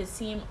 having the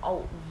same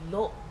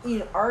outlook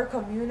in our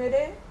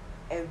community,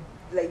 and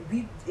like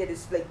it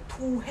is like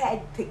two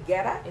head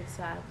together.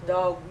 Exactly.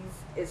 Dog,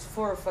 it's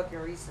for a fucking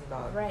reason,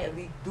 dog. Right. And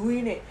we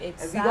doing it.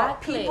 Exactly. And we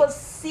got people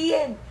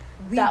seeing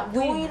that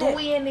we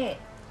doing it.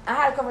 I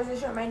had a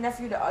conversation with my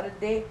nephew the other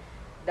day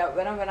that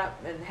when I went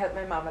up and helped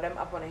my mama them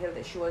up on the hill,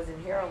 that she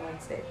wasn't here on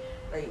Wednesday.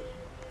 Like,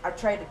 I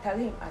tried to tell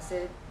him, I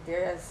said,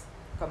 Darius,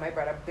 because my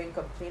brother been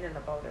complaining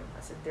about him.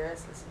 I said,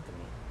 Darius, listen to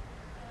me.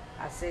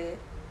 I said,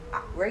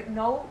 right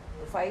now,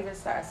 before I even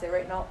start, I said,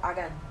 right now, I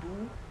can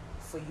do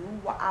for you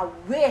what I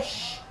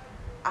wish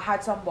I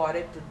had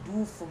somebody to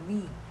do for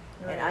me.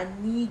 Right. And I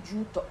need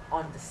you to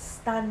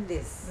understand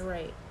this.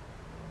 Right.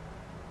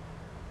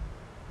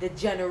 The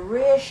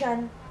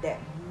generation that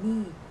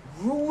me,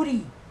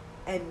 Rudy,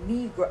 and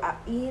me grew up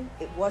in,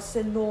 it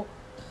wasn't no,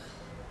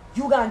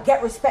 you gonna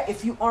get respect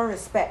if you earn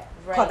respect.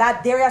 Right. Because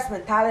that Darius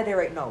mentality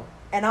right now.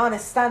 And I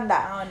understand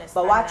that.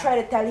 But what I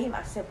try to tell him,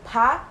 I said,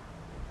 Pa,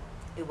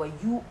 if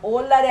you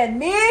older than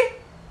me,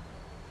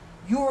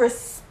 you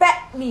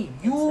respect me.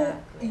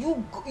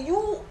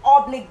 You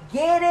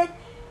obligated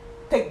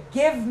to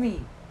give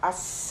me a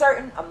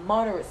certain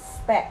amount of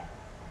respect.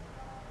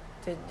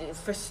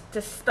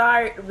 to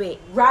start with.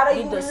 Rather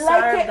you deserve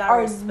like it that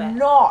or respect.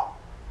 not.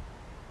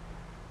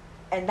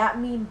 And that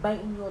means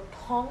biting your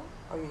tongue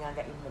or you're gonna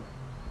get in the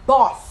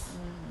boss.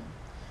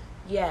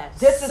 Yeah.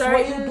 This is what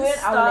you certain doing. I was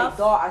stuff- like,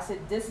 dog, I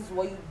said, this is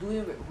what you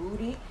doing with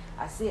Rudy.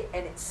 I said,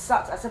 and it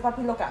sucks. I said,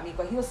 Papi, look at me.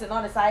 Because he was sitting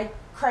on the side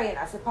crying.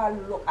 I said,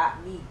 Papi, look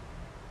at me.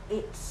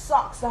 It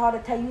sucks to how to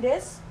tell you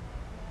this.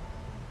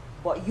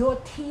 But your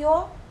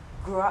Tio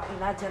grew up in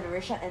that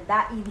generation and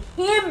that in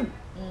him.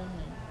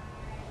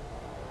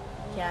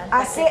 Can't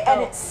I take say,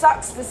 and out. it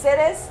sucks to say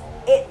this,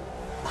 it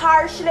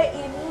partially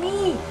in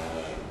me.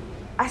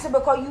 I said,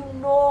 because you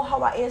know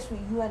how I is with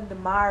you and the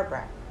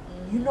Marbra.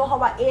 You know how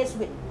I is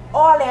with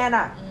all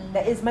Anna.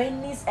 That is my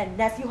niece and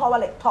nephew, how I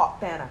like talk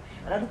to Anna.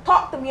 And I do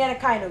talk to me in a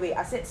kind of way.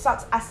 I said, it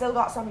sucks, I still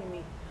got something in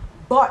me.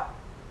 But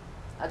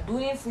I'm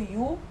doing it for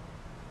you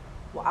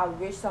what I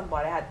wish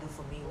somebody had do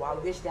for me. What I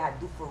wish they had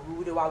do for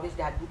Rudy. What I wish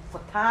they had do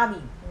for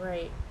Tommy.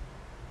 Right.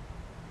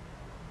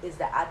 Is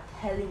that I'm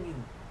telling you,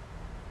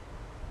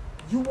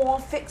 you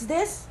won't fix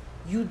this,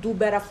 you do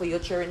better for your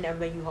children than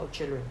when you have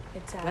children.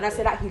 Exactly. When I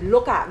say that, he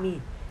look at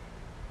me.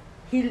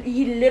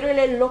 He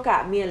literally look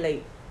at me and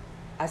like,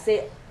 I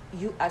say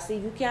you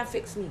can't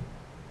fix me.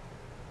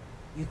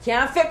 You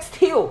can't fix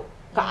Theo.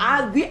 Cause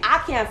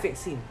I can't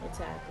fix him.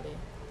 Exactly.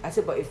 I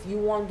said, but if you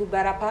want to do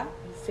better, pa,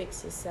 You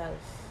fix yourself.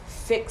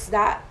 fix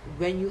that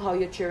when you have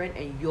your children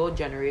and your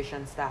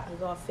generation start.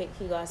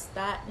 He gotta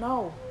start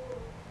now.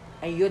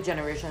 And your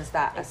generation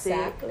start.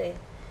 Exactly. I say,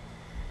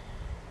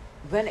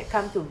 when it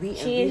comes to we and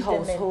we Change the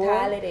household,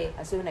 mentality.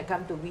 I say when it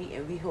comes to we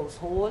and we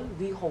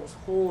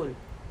household,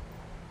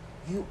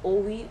 you owe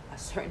we a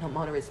certain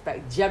amount of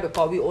respect. Just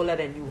because we older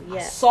than you.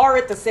 Yeah. I'm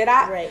sorry to say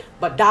that, Right.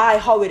 but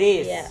that's how it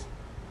is. Yeah.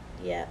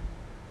 Yeah.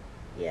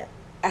 Yeah.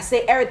 I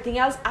say everything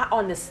else, I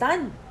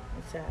understand.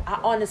 Exactly.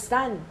 I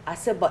understand. I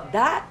said, but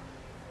that,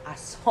 I'm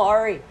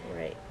sorry.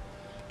 Right.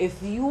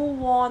 If you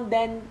want,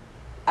 then,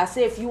 I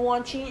say, if you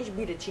want change,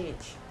 be the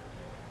change.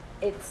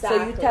 Exactly.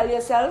 So you tell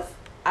yourself,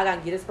 I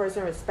gotta give this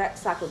person respect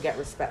so I could get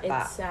respect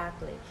back.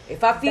 Exactly.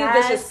 If I feel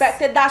That's-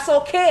 disrespected, that's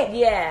okay.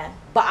 Yeah.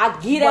 But I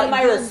give them But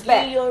my you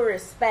respect. give your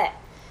respect.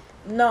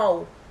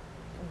 No.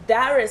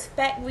 That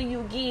respect when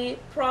you give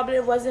probably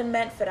wasn't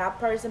meant for that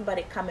person, but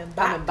it coming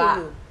back to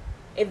you.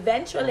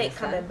 Eventually it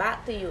coming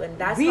back to you, and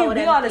that's we how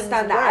them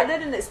understand things that. I work.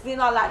 didn't explain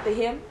all that to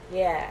him,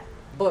 Yeah.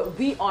 but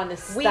we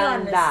understand, We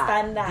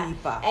understand that.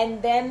 deeper.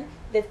 And then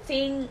the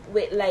thing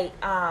with like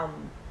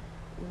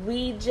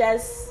we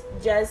just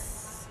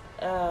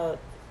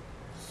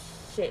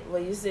shit,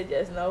 what you said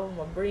just now,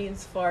 my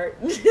brain's fart.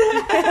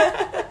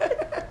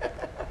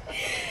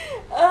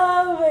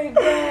 Oh my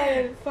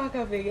god. Fuck,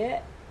 I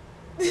forget.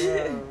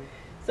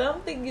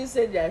 Something you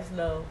said just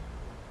now.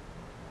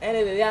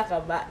 Anyway, I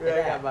come back to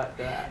that. about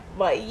that.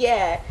 But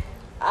yeah,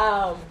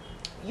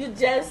 you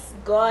just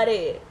got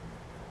it.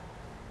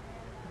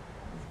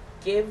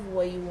 Give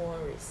what you want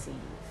to receive.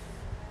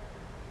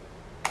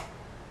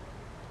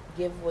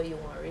 Give what you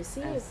want to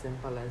receive. As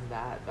simple as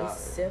that. It's dog.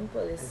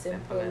 simple. It's As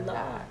simple as law.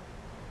 that.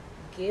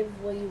 Give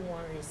what you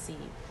want to receive.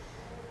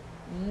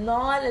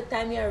 Not the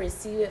time you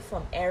receive it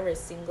from every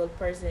single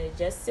person. It's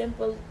just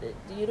simple.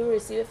 You don't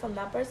receive it from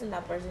that person.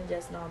 That person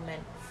just not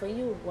meant for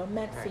you. What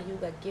meant for Right. you?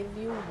 God give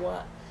you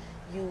what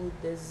you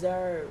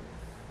deserve.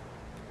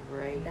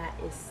 Right. That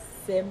is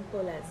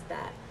simple as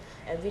that.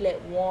 And we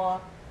like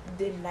want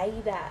deny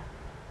that.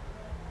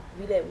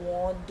 We like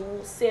want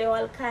do say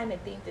all kind of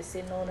things to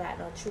say no, that's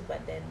not true.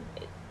 But then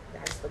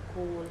that's the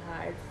cool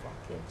hard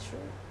fucking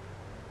truth.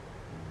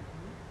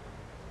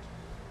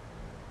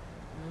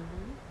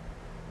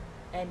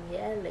 And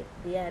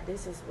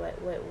this is what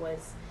it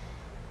was.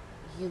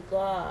 You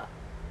got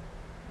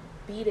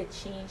be the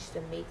change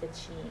to make a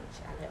change.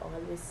 And I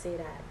always say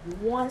that.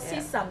 You want to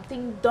see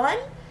something done,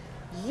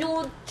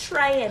 you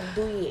try and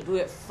do it. Do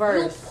it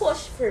first. You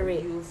push for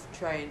it. You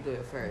try and do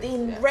it first.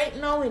 Right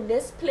now in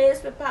this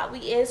place where part we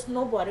is,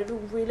 nobody do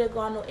really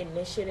got no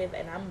initiative,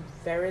 and I'm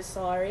very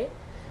sorry.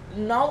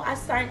 Now I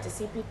starting to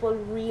see people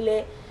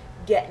really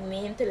getting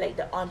into like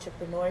the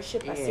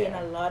entrepreneurship. I'm seeing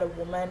a lot of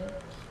women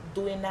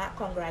doing that.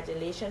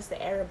 Congratulations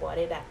to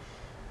everybody that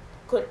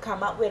could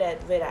come up with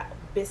a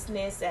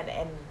business and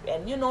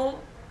you know,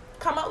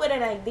 come up with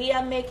an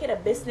idea, make it a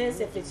business.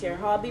 If it's your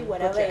hobby,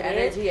 whatever put your it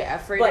energy, is, your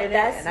effort but in it,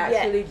 that's and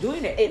actually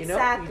doing it.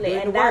 Exactly, you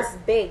know? and that's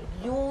big.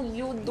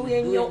 You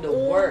doing your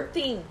own work.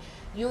 thing.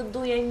 You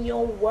doing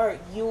your work.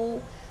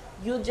 You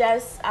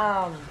just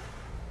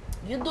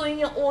you doing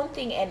your own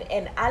thing,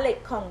 and I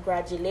like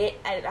congratulate.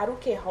 I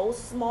don't care how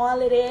small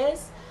it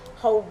is,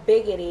 how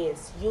big it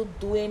is. You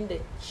doing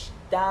the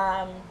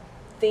damn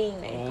thing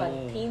and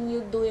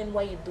continue doing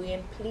what you're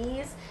doing,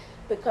 please.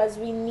 Because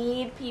we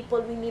need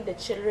people, we need the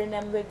children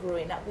and we're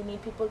growing up. We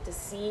need people to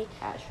see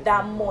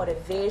that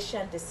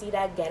motivation, to see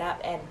that get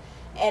up, and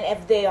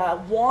if they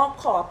want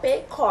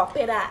copy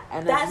that.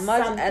 And that's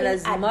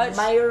as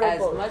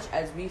admirable. much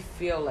as we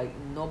feel like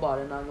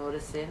nobody not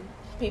noticing,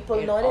 People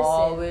it noticing.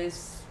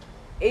 always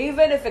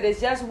Even if it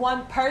is just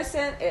one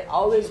person, it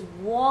always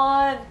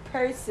one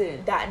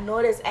person that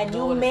notice, and you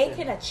Noticing.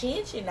 making a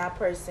change in that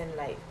person's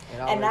life, It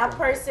and always that one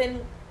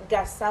person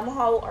got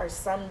somehow or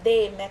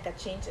someday make a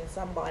change in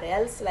somebody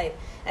else's life,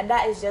 and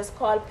that is just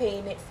called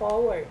paying it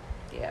forward.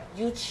 Yeah.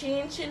 You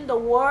changing the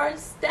world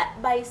step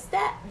by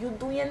step. You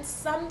doing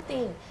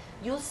something.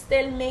 You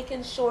still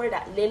making sure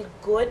that little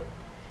good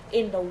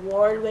in the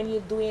world when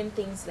you're doing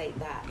things like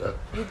that.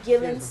 You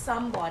giving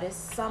somebody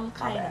some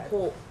kind of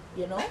hope,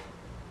 you know.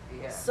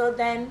 Yeah. So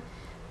then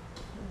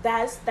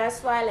that's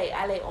why like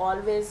I like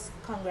always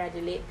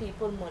congratulate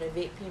people,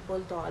 motivate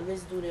people to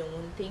always do their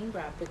own thing,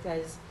 bruh,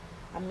 because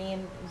I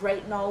mean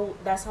right now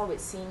that's how it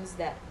seems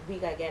that we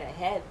gotta get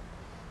ahead.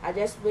 I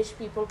just wish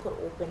people could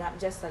open up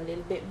just a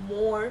little bit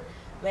more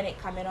when it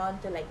coming on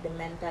to like the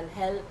mental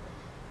health,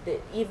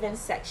 the even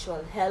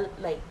sexual health.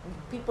 Like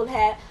people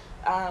have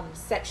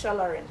sexual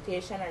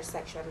orientation or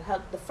sexual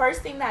health. The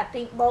first thing that I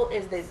think about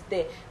is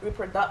the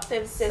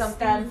reproductive system.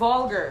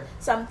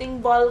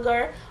 Something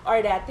vulgar,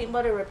 or that I think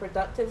about the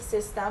reproductive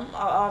system,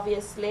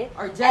 obviously.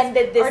 Or just, and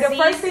the disease, or the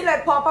first thing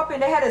that pop up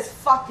in their head is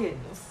fucking.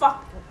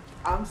 Fuck.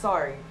 I'm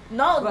sorry.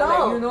 No, but no,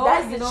 like, you know,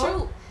 that's you the know,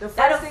 truth. The first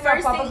that's thing the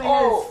first that pop thing. up in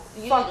their head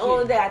is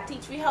fucking. They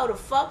teach me how to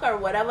fuck or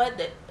whatever.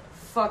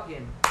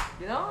 Fucking.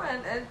 You know,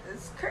 and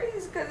it's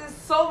crazy because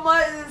it's so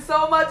much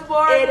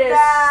more it than is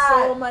that.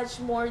 So much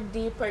more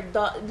deeper.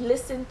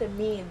 Listen to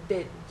me,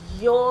 that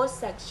your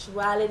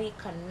sexuality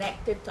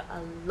connected to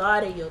a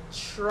lot of your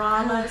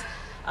traumas,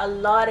 a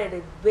lot of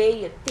the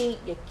way you think,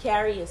 you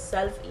carry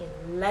yourself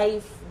in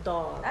life,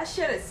 dog. That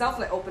shit itself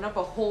like open up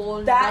a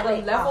whole that, another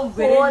like, level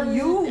within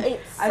you exactly.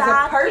 as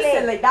a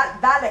person. Like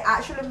that like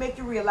actually make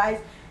you realize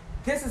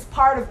this is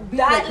part of being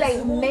that like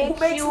who makes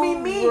me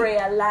me.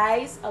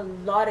 Realize a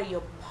lot of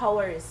your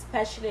power,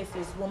 especially if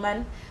it's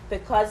woman,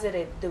 because of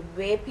the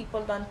way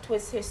people done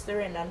twist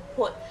history and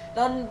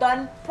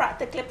done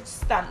practically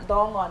stamp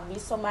down on me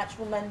so much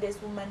woman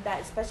this, woman that,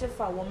 especially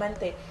for a woman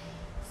to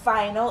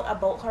find out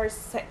about her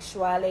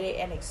sexuality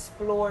and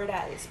explore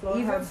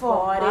even her for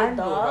body, man,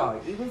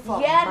 dog. Even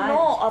for yeah, man.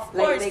 no, of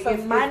course, like for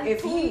if, man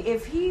if too.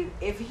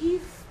 If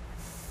he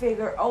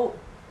figure out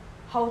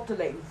how to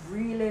like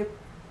really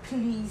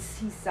please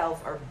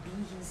himself or be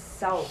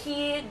himself,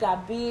 he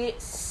gotta be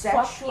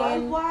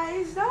sexual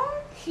wise, dog.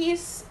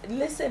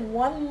 Listen,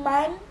 one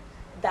man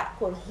that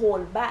could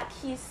hold back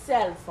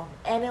himself from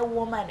any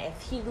woman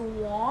if he do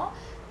want,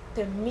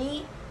 to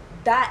me,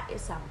 that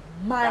is a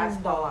man.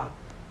 That's power.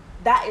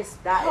 That is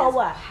power. Is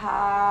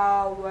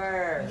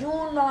power.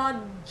 You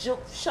not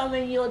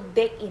showing your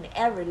dick in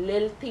every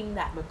little thing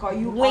that because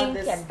you wink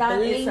understand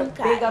and it's a blink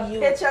bigger at you.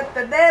 picture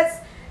to this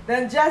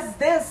than just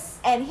this.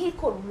 And he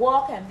could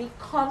walk and be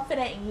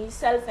confident in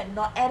himself and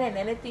not adding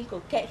anything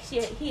could catch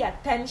his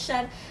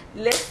attention.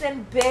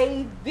 Listen,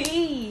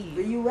 baby.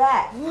 Where you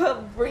at?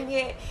 Bring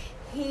it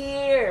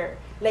here.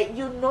 Like,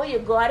 you know you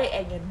got it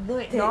and you know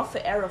it not for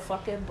every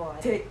fucking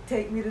body.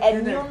 Take me to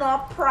and dinner. You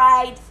not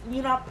pride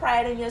in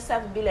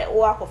yourself and be like,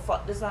 oh, I could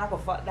fuck this one, I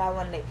could fuck that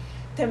one. Like,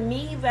 to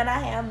me, when I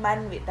have a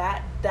man with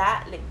that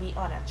like be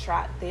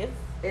unattractive.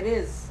 It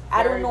is.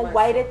 I don't know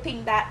why they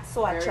think that's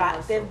so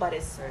attractive, but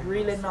it's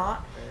really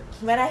not.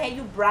 When I hear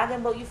you bragging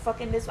about you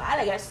fucking this one, I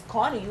like that's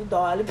corny, you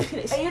doll. And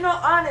you know,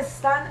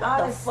 understand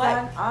that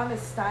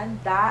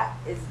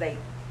is like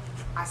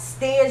a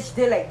stage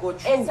they like go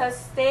through. It's a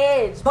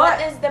stage, but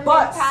it's the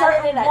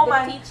mentality that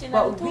they're teaching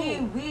them too.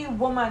 But we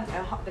woman,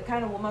 the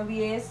kind of woman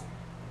we is,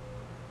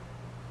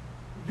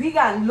 we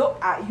gotta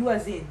look at you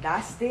as in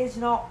that stage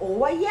not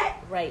over yet.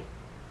 Right.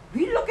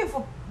 We looking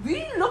for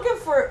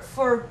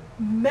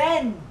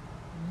men.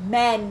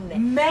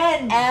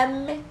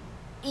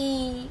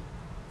 M-E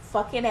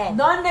fucking N.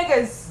 Non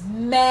niggas.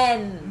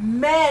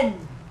 Men.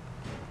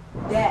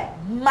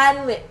 That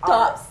man with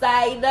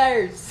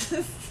topsiders.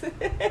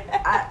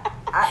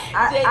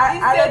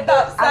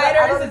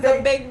 Topsiders is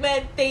a big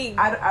man thing.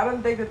 I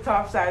don't think the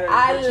topsiders.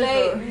 I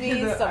like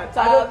me some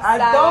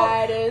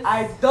topsiders.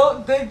 I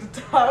don't think the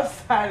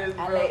topsiders,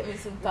 bro. I like me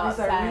some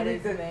topsiders, really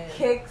good man.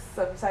 Kicks,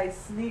 some size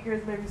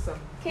sneakers, maybe some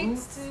kicks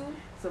boots, too.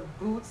 some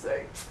boots,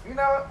 like, you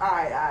know.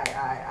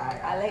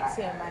 I like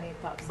seeing money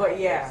topsiders. But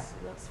yeah,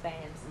 looks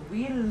fancy.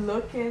 We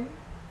looking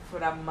for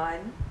the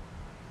man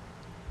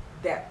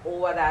that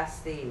over that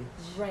stage.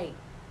 Right.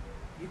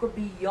 You could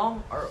be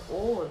young or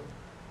old.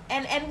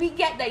 And we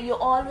get that you're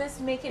always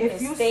making if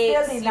mistakes. If you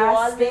still in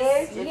that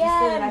stage, if yeah, you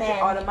still in that man.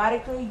 stage,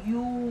 automatically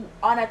you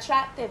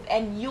unattractive,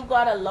 and you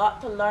got a lot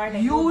to learn.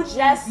 And you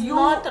just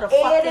not to the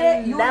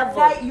fucking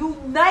level. You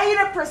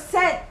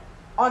 90%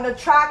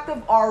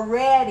 unattractive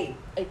already.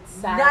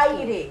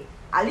 Exactly. 90.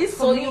 At least for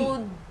so me.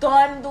 You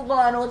don't do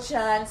no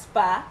chance,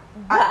 pa.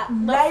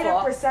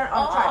 90%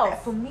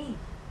 unattractive for me.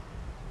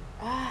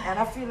 And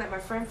I feel like my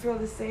friend feel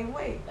the same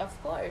way.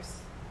 Of course.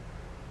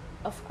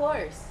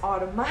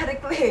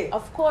 Automatically.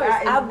 Of course.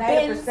 I've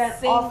been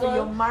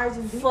single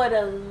for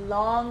the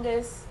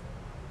longest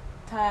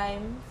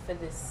time for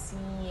the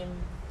same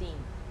thing.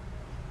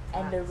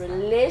 And the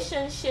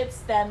relationships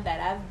that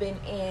I've been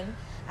in,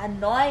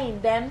 annoying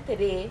them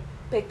today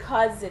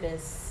because of the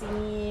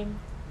same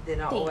They're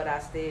not over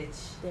that stage.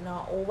 They're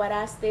not over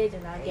that stage,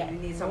 and I And get you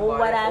need over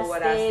somebody that over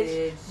that stage.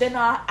 stage. They're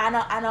not.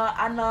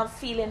 I'm not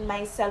feeling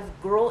myself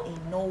grow in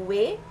no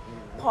way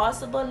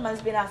possible.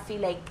 Must be not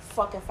feel like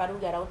fuck if I don't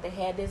get out the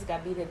head. This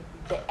gotta be the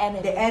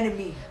enemy. The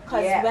enemy.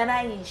 Cause when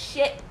I in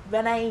shit,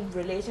 when I in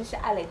relationship,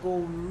 I like go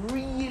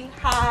real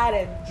hard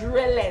and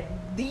drill and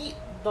deep,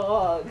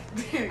 dog.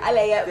 I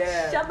like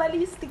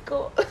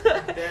shabalistico.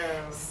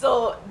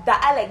 So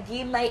that I like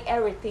give my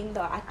everything,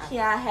 dog. I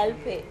can't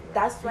help it.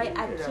 That's why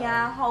I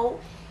can't how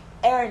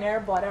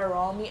everybody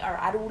around me, or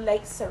I don't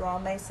like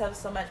surround myself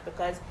so much,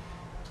 because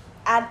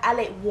I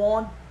like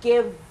won't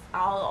give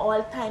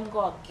all time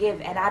God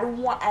give, and I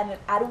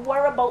don't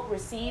worry about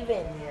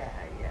receiving.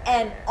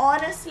 And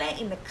honestly,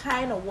 in the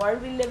kind of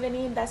world we living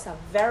in, that's a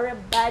very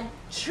bad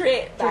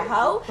trait to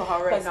have,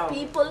 because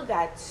people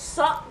got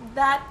suck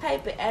that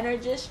type of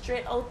energy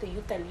straight out to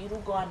you, till you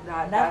don't got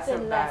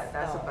nothing left.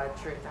 That's a bad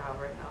trait to have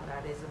right now.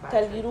 That is a bad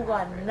till trait you don't to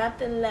have got right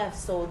nothing left.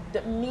 So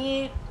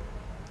me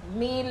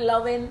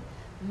loving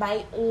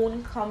my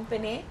own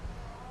company,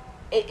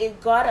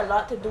 it got a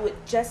lot to do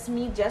with just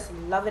me just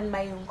loving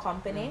my own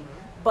company.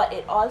 But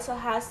it also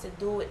has to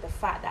do with the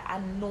fact that I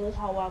know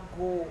how I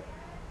go,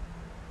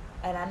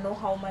 and I know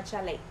how much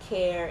I like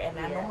care, and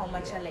I know how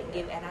much I like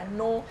give, and I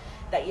know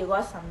that you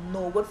got some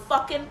no good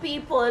fucking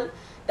people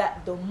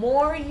that the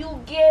more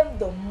you give,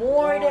 the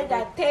more they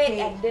got take,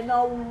 and they're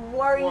not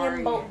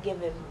worrying about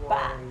giving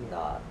back,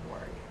 dog.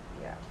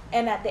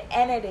 And at the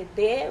end of the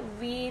day,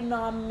 we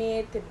not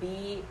made to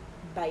be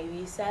by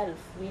ourselves.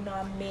 We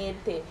not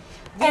made to.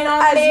 We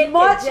not made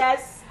to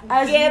just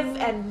give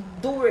and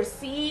do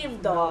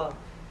receive, dog.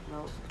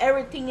 No.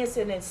 Everything is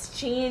in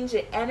exchange.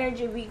 The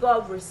energy we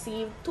got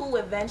received too.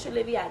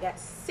 Eventually, we get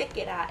sick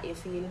of that. You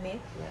feel me?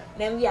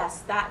 Then we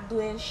start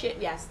doing shit.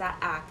 We start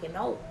acting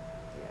out.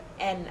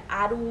 And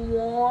I don't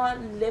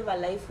want to live a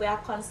life where I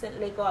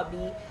constantly gotta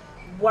be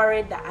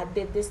worried that I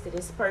did this to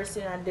this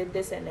person, I did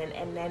this, and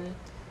then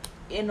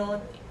you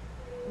know.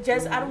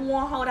 Just I don't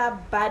want how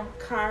that bad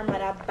karma,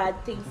 that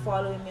bad thing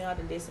following me all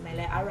the days of my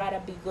life. I'd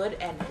rather be good,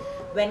 and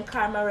when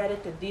karma ready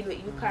to deal with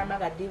you, karma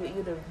gotta deal with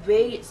you the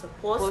way it's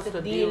supposed to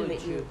deal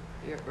with you.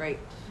 You're right.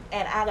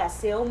 And I gotta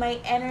save my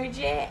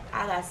energy, I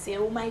gotta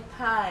save my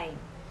time,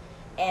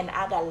 and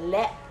I gotta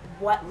let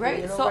what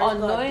right. So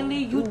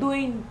unknowingly you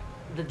doing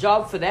the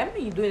job for them,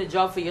 you doing the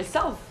job for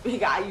yourself.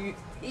 I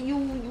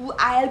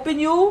helping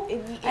you,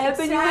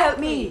 helping you help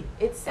me.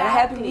 Exactly.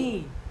 Helping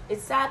me.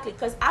 Exactly,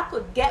 because I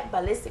could get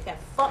ballistic and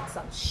fuck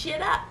some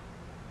shit up.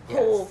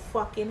 Oh,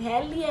 fucking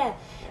hell yeah.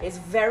 It's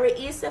very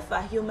easy for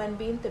a human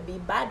being to be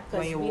bad,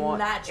 because we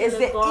naturally it's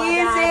the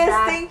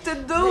easiest thing to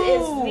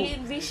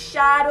do. We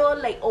shadow,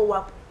 like,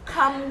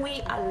 overcome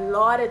we a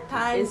lot of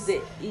times. It's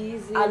the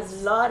easiest.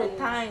 A lot of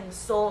times.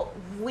 So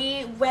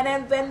when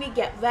we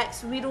get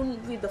vexed,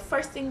 the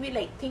first thing we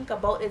like think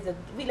about is that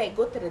we like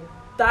go to the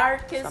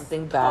darkest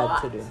something bad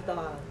thoughts, to do.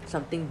 Dog.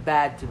 Something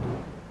bad to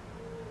do.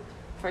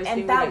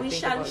 And that we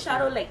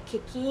shadow like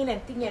kick in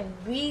and thing, and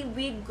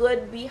we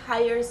good, we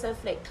higher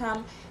yourself like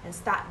come and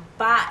start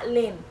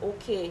battling.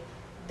 Okay,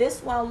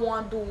 this one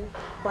won't do,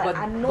 but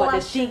I know. But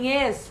the thing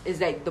is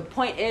like the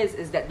point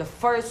is that the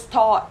first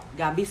thought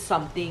gonna be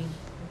something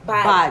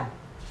bad.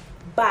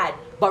 But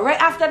right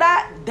after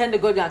that, then the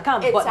good gonna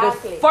come.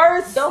 Exactly.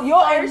 But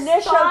your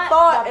initial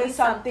thought is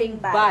something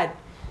bad.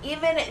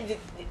 Even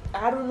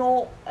I don't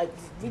know,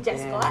 we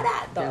just got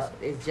that though.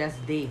 It's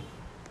just day.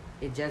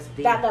 It just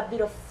did. That could be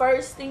the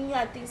first thing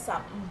I think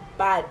something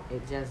bad.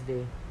 It just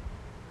did.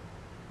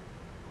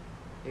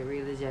 It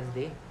really just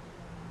did.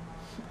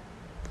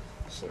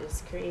 Shit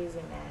is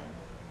crazy, man.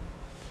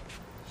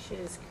 Shit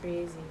is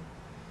crazy.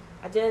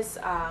 I just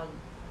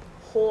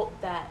hope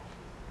that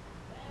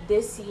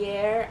this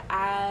year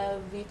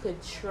we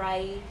could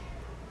try,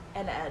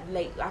 and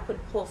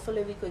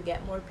hopefully we could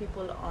get more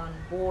people on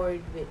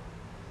board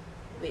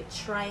with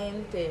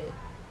trying to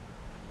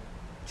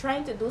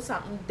do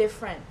something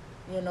different.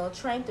 You know,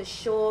 trying to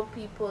show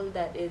people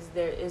that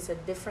there is a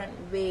different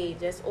way.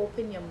 Just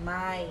open your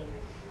mind.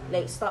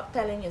 Like, stop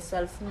telling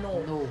yourself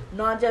no.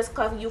 Not just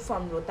because you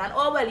from Rutan.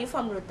 Oh, well, you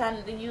from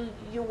Rutan,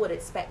 you would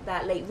expect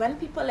that. Like, when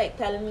people like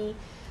tell me,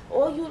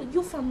 oh,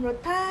 you from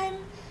Rutan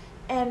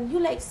and you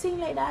like sing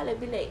like that, I'd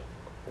be like,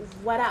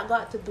 what I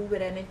got to do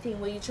with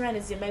anything? Were you trying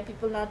to say my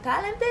people not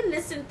talented?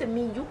 Listen to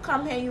me. You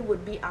come here, you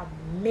would be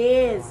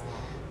amazed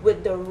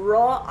with the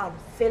raw,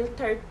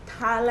 unfiltered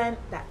talent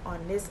that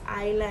on this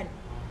island,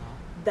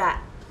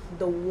 that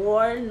the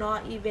world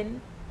not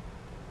even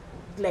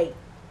like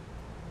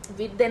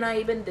they're not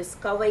even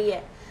discover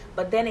yet.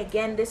 But then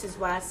again, this is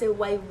why I say,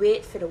 why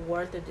wait for the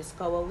world to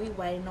discover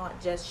why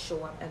not just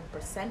show up and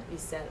present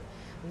ourselves?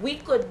 We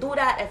could do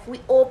that if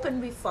we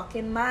open we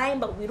fucking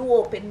mind, but we don't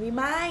open we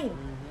mind.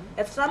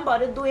 If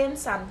somebody doing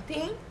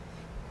something,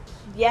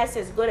 yes,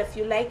 it's good if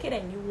you like it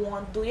and you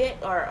want to do it,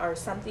 or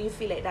something you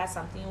feel like that's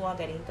something you want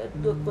to get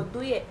into, go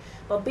do it.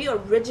 But be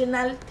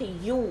original to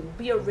you.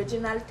 Be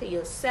original to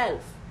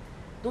yourself.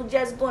 Do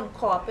just go and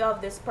copy of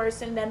this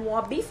person, then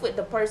want beef with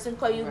the person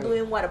because you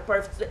doing what a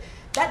person.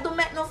 That don't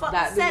make no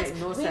fucking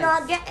sense. We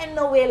not getting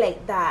nowhere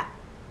like that.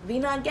 We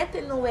not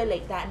getting nowhere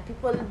like that, and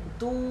people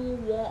do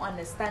won't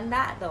understand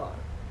that though.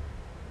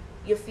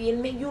 You feel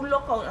me? You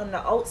look out on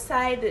the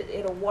outside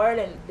in the world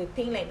and the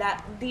thing like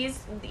that. These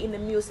in the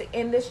music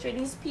industry,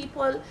 these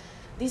people,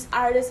 these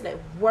artists like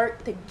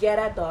work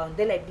together, dog.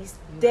 They like these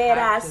dead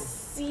ass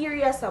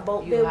serious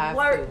about their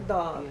work,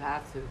 dog. You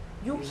have to.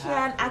 You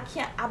can't. I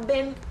can't. I've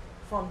been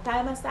from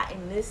time I started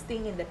in this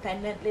thing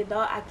independently,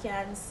 dog. I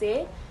can't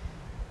say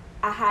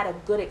I had a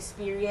good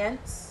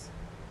experience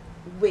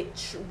with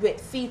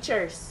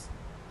features.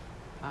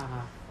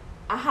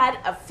 I had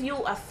a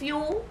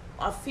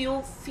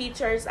few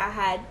features I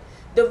had.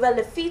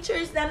 The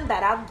features them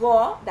that I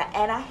got that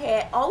and I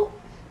had out.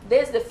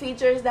 There's the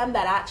features them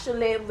that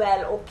actually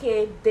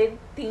did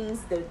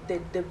things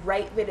the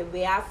right way, the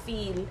way I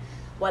feel.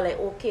 Well, like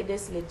okay,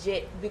 this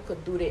legit, we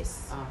could do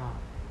this.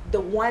 The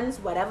ones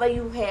whatever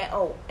you had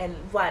out and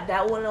what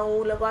that one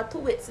only got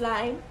to its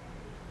line.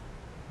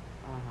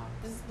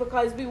 This is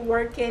because we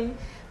were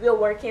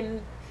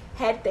working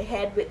head to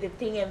head with the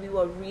thing and we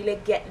were really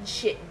getting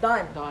shit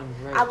done.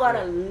 Right, I got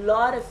a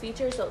lot of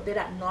features out there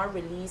that not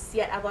released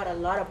yet. I got a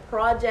lot of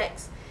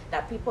projects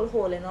that people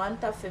holding on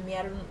to for me.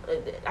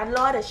 A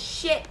lot of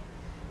shit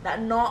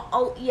that not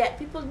out yet.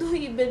 People don't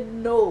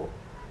even know.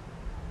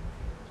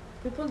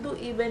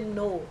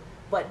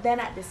 But then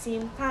at the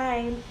same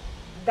time,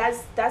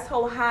 that's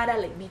how hard I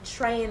like be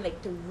trying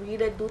like to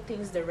really do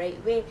things the right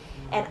way,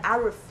 and I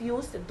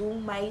refuse to do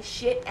my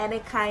shit any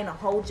kind of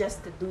how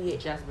just to do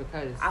it. Just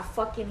because I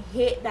fucking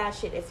hate that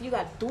shit. If you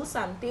gotta do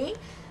something,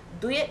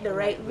 do it the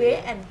right way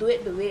and do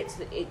it the way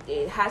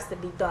it has to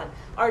be done,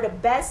 or the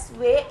best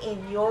way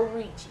in your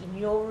reach, in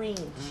your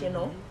range, you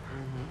know.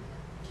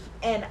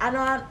 And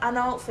I'm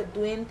out for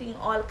doing things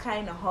all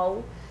kind of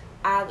how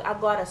I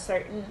got a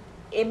certain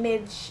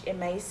image in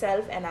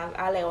myself, and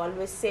I like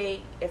always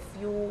say, if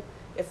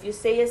you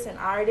say it's an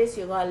artist,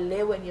 you gotta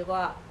live and you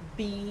gotta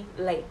be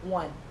like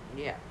one.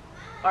 Yeah.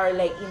 Or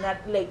like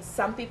like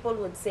some people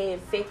would say,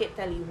 fake it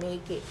till you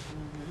make it.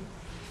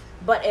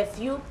 But if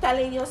you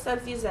telling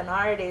yourself you're an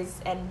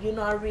artist and you're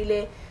not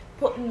really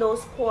putting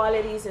those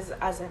qualities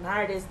as an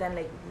artist, then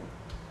like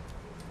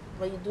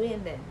what you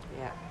doing then?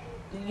 Yeah.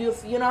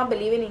 If you're not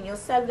believing in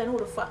yourself, then who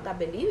the fuck that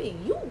believe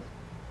in you?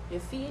 You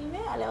feel me?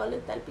 I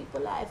always tell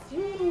people that if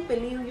you don't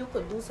believe you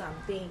could do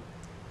something,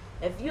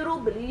 if you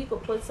don't believe you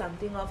could pull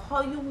something off,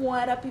 how you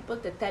want other people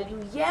to tell you,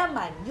 yeah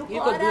man, you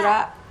could do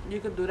that.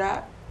 You could do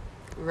that.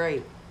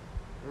 Right.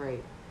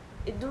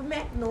 It do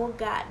make no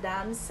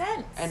goddamn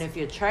sense. And if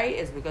you try,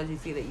 it's because you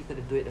feel that you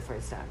could do it the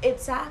first time.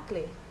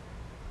 Exactly.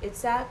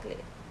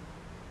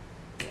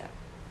 Yeah.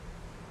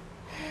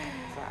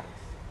 Facts.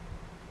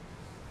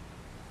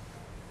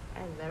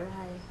 I'm very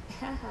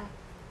high.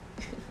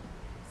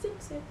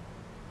 Six.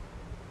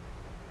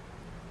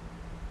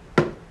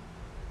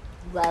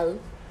 Well,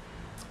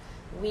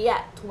 we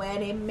at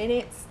 20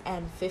 minutes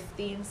and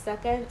 15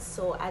 seconds,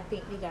 so I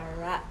think we gotta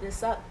wrap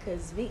this up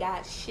because we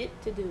got shit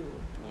to do.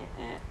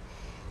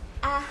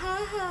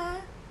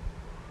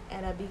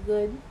 And I'll be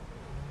good.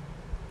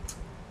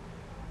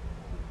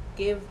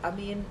 Give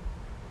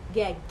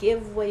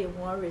what you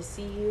want to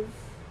receive.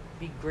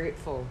 Be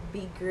grateful.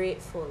 Be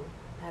grateful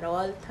at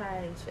all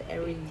times for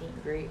everything.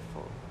 Be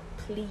grateful.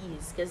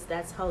 Please, because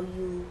that's how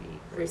you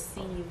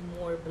receive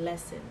more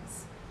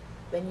blessings.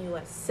 When you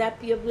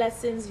accept your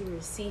blessings, you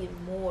receive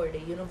more. The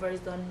universe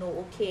don't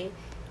know, okay,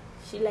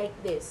 she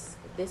like this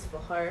for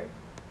her.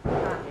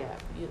 Yeah.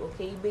 You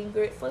being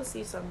grateful,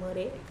 see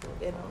somebody,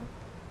 you know.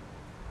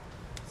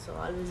 So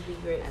always be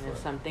grateful. And if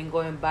something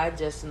going bad,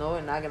 just know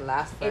it's not gonna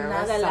last forever. It's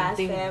not gonna last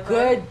something forever.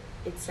 Good.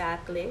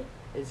 Exactly.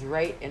 Is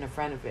right in the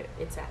front of it.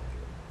 Exactly.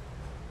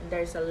 And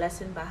there's a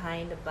lesson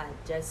behind the bad.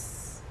 You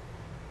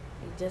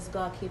just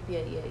gotta keep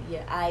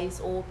your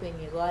eyes open.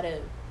 You gotta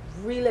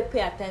really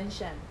pay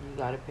attention. You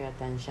gotta pay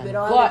attention. With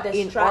all but the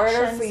in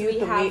order for you we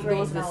to have make right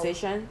those now.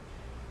 decisions,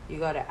 you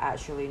gotta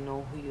actually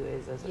know who you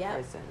is as a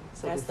person.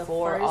 So That's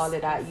before the all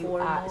of that, first you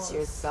and ask foremost.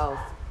 yourself,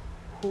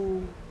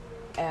 who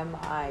am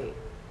I?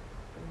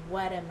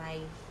 What am I?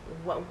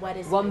 What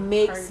is What my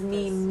makes purpose?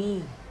 me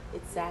me?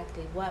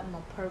 Exactly. What my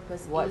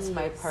purpose What's is.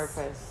 my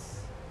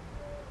purpose?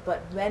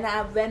 But when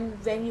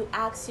you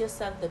ask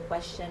yourself the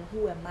question,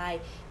 who am I?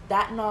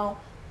 That now,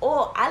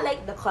 oh, I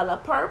like the color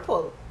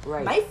purple.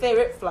 Right. My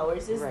favorite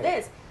flowers is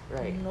this.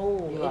 Right.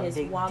 No, it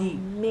is what deep.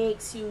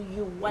 makes you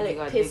you. What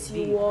You it piss dig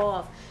you deep.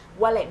 off.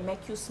 What it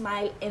make you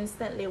smile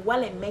instantly.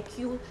 What it make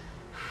you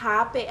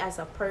happy as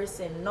a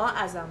person, not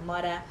as a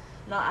mother,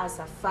 not as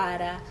a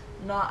father,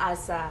 not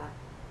as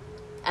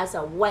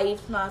a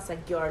wife, not as a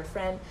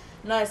girlfriend,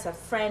 not as a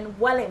friend.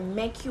 What it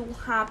make you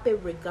happy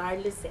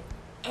regardless of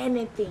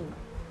anything.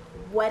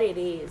 What it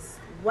is,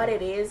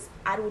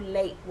 I don't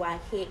like, what I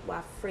hate, what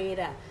I'm afraid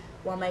of,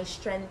 what my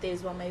strength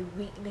is, what my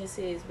weakness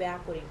is, where I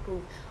could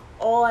improve.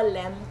 All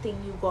them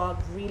things you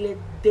got really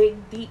dig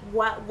deep.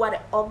 What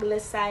the ugly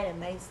side of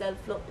myself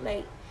look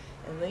like.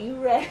 And when you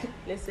ready,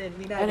 listen,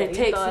 we not And it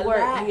getting takes into all work.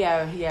 that.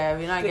 Yeah,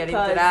 we're not getting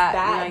Because into that.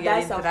 We're not getting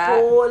that's into a that.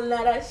 whole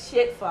lot of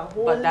shit for a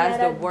whole But that's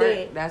the lot of work.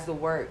 day. That's the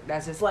work.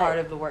 That's just But- part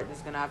of the work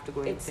that's gonna have to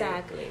go into.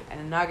 Exactly.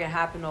 And it's not gonna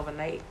happen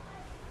overnight.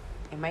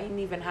 It mightn't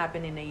even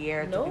happen in a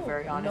year, to be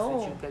very honest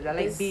with you, because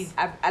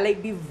I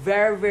like be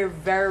very, very,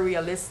 very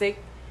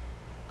realistic.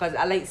 Because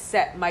I like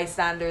set my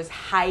standards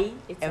high,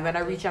 and when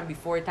I reach them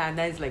before time,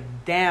 then it's like,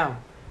 damn,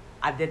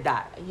 I did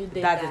that. You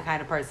did That's that. the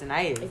kind of person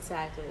I is.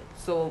 Exactly.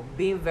 So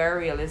being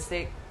very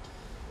realistic,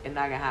 it's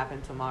not gonna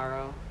happen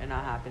tomorrow. It's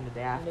not happen the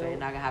day after. No. It's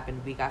not gonna happen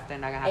the week after.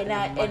 It's not gonna happen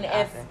And the month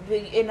after.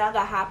 it's not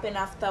gonna happen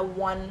after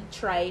one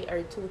try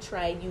or two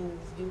try. You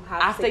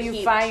have After to you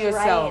keep find trying.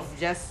 yourself,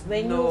 just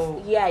When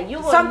know. you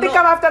will Something know.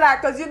 come after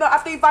that, because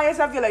after you find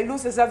yourself, you like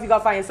lose yourself. You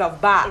gotta find yourself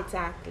back.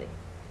 Exactly.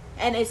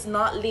 And it's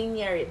not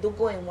linear. It do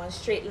go in one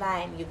straight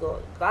line. You go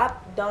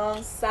up,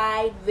 down,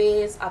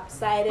 sideways,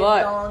 upside and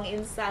down,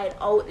 inside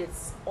out.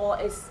 It's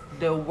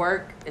The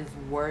work is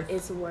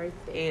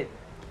worth it.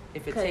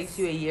 If it takes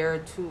you a year or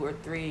 2 or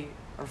 3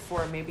 or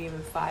 4, maybe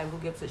even 5, who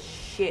gives a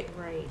shit?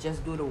 Right.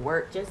 Just do the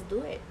work. Just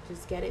do it.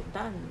 Just get it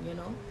done,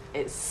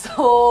 It's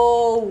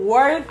so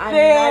worth it.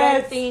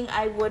 Another thing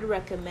I would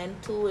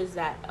recommend too is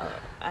that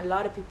a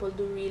lot of people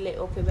do really,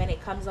 when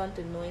it comes on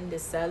to knowing the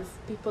self,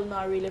 people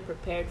not really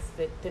prepared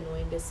to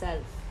knowing the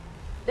self.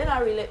 They're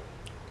not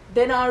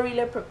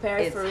really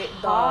prepared for it,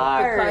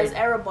 dog. Because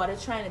everybody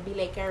trying to be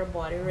like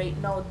everybody right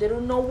now. They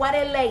don't know what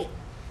they like.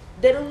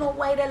 They don't know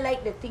why they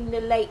like the thing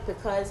they like,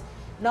 because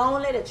not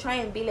only they try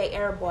and be like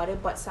everybody,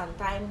 but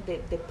sometimes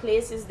the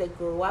places they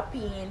grow up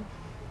in,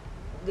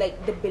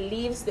 like the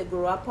beliefs they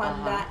grow up on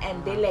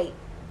and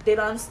they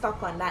don't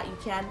stuck on that. You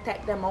can't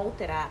take them out of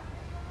that.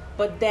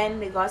 But then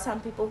they got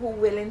some people who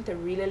willing to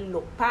really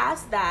look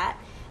past that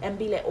and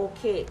be like,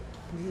 okay,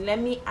 let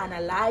me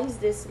analyze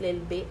this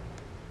little bit,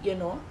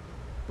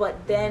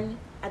 But then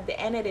at the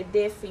end of the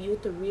day, for you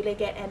to really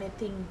get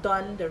anything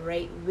done the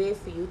right way,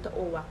 for you to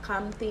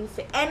overcome things,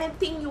 for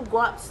anything, you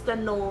got to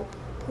know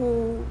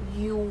who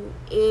you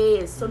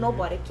is. So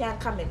nobody can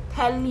come and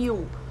tell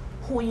you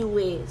who you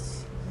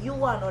is. You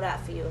want to know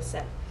that for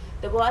yourself.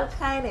 There all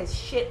kind of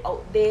shit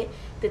out there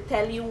to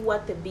tell you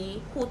what to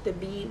be, who to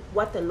be,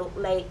 what to look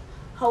like,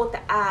 how to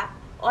act,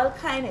 all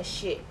kind of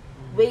shit.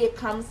 Where you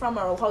come from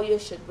or how you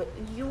should. But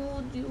you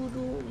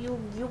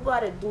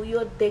gotta do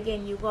your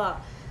digging. You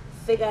gotta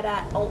figure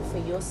that out for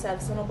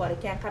yourself. So nobody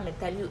can come and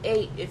tell you,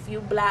 hey, if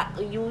you black,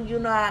 you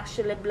not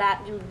actually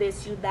black, you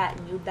this, you that,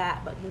 and you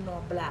that, but you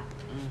not black.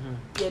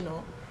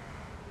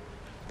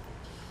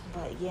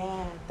 But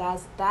yeah,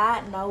 that's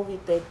that. Now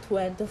with the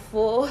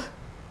 24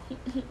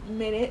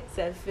 minutes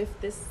and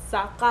 50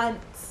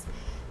 seconds.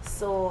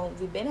 So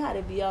we've been had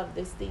to be off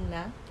this thing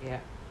now. Yeah.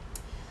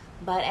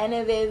 But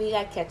anyway, we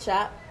got catch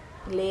up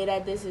later.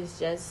 This is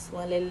just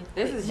one little.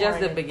 This is just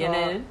the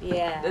beginning. Talk.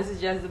 Yeah. This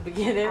is just the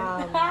beginning.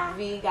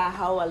 We got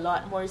have a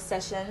lot more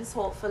sessions.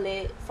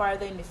 Hopefully,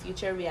 further in the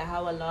future, we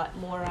have a lot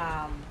more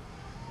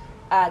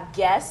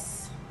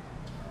guests.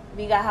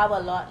 We got have a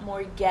lot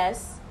more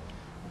guests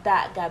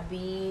that got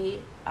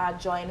be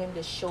joining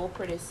the show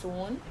pretty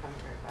soon.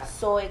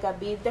 So it got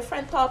be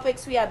different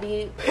topics we are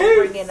be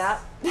bringing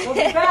up. We'll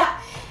be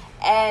back.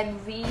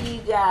 And we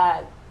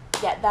got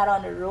get that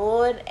on the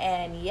road.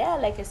 And yeah,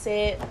 like I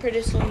said,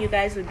 pretty soon you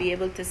guys will be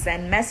able to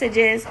send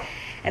messages.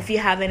 If you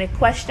have any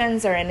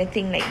questions or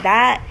anything like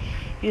that,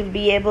 you'll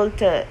be able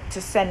to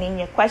send in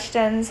your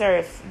questions. Or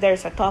if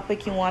there's a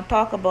topic you want to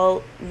talk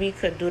about, we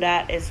could do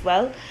that as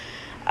well.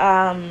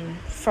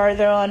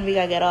 Further on, we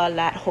gotta get all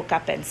that hook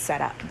up and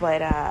set up.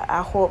 But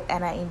I hope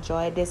and I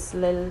enjoy this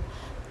little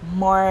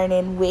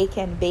morning wake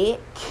and bake.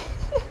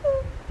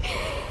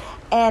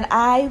 And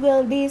I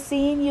will be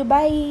seeing you.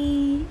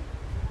 Bye.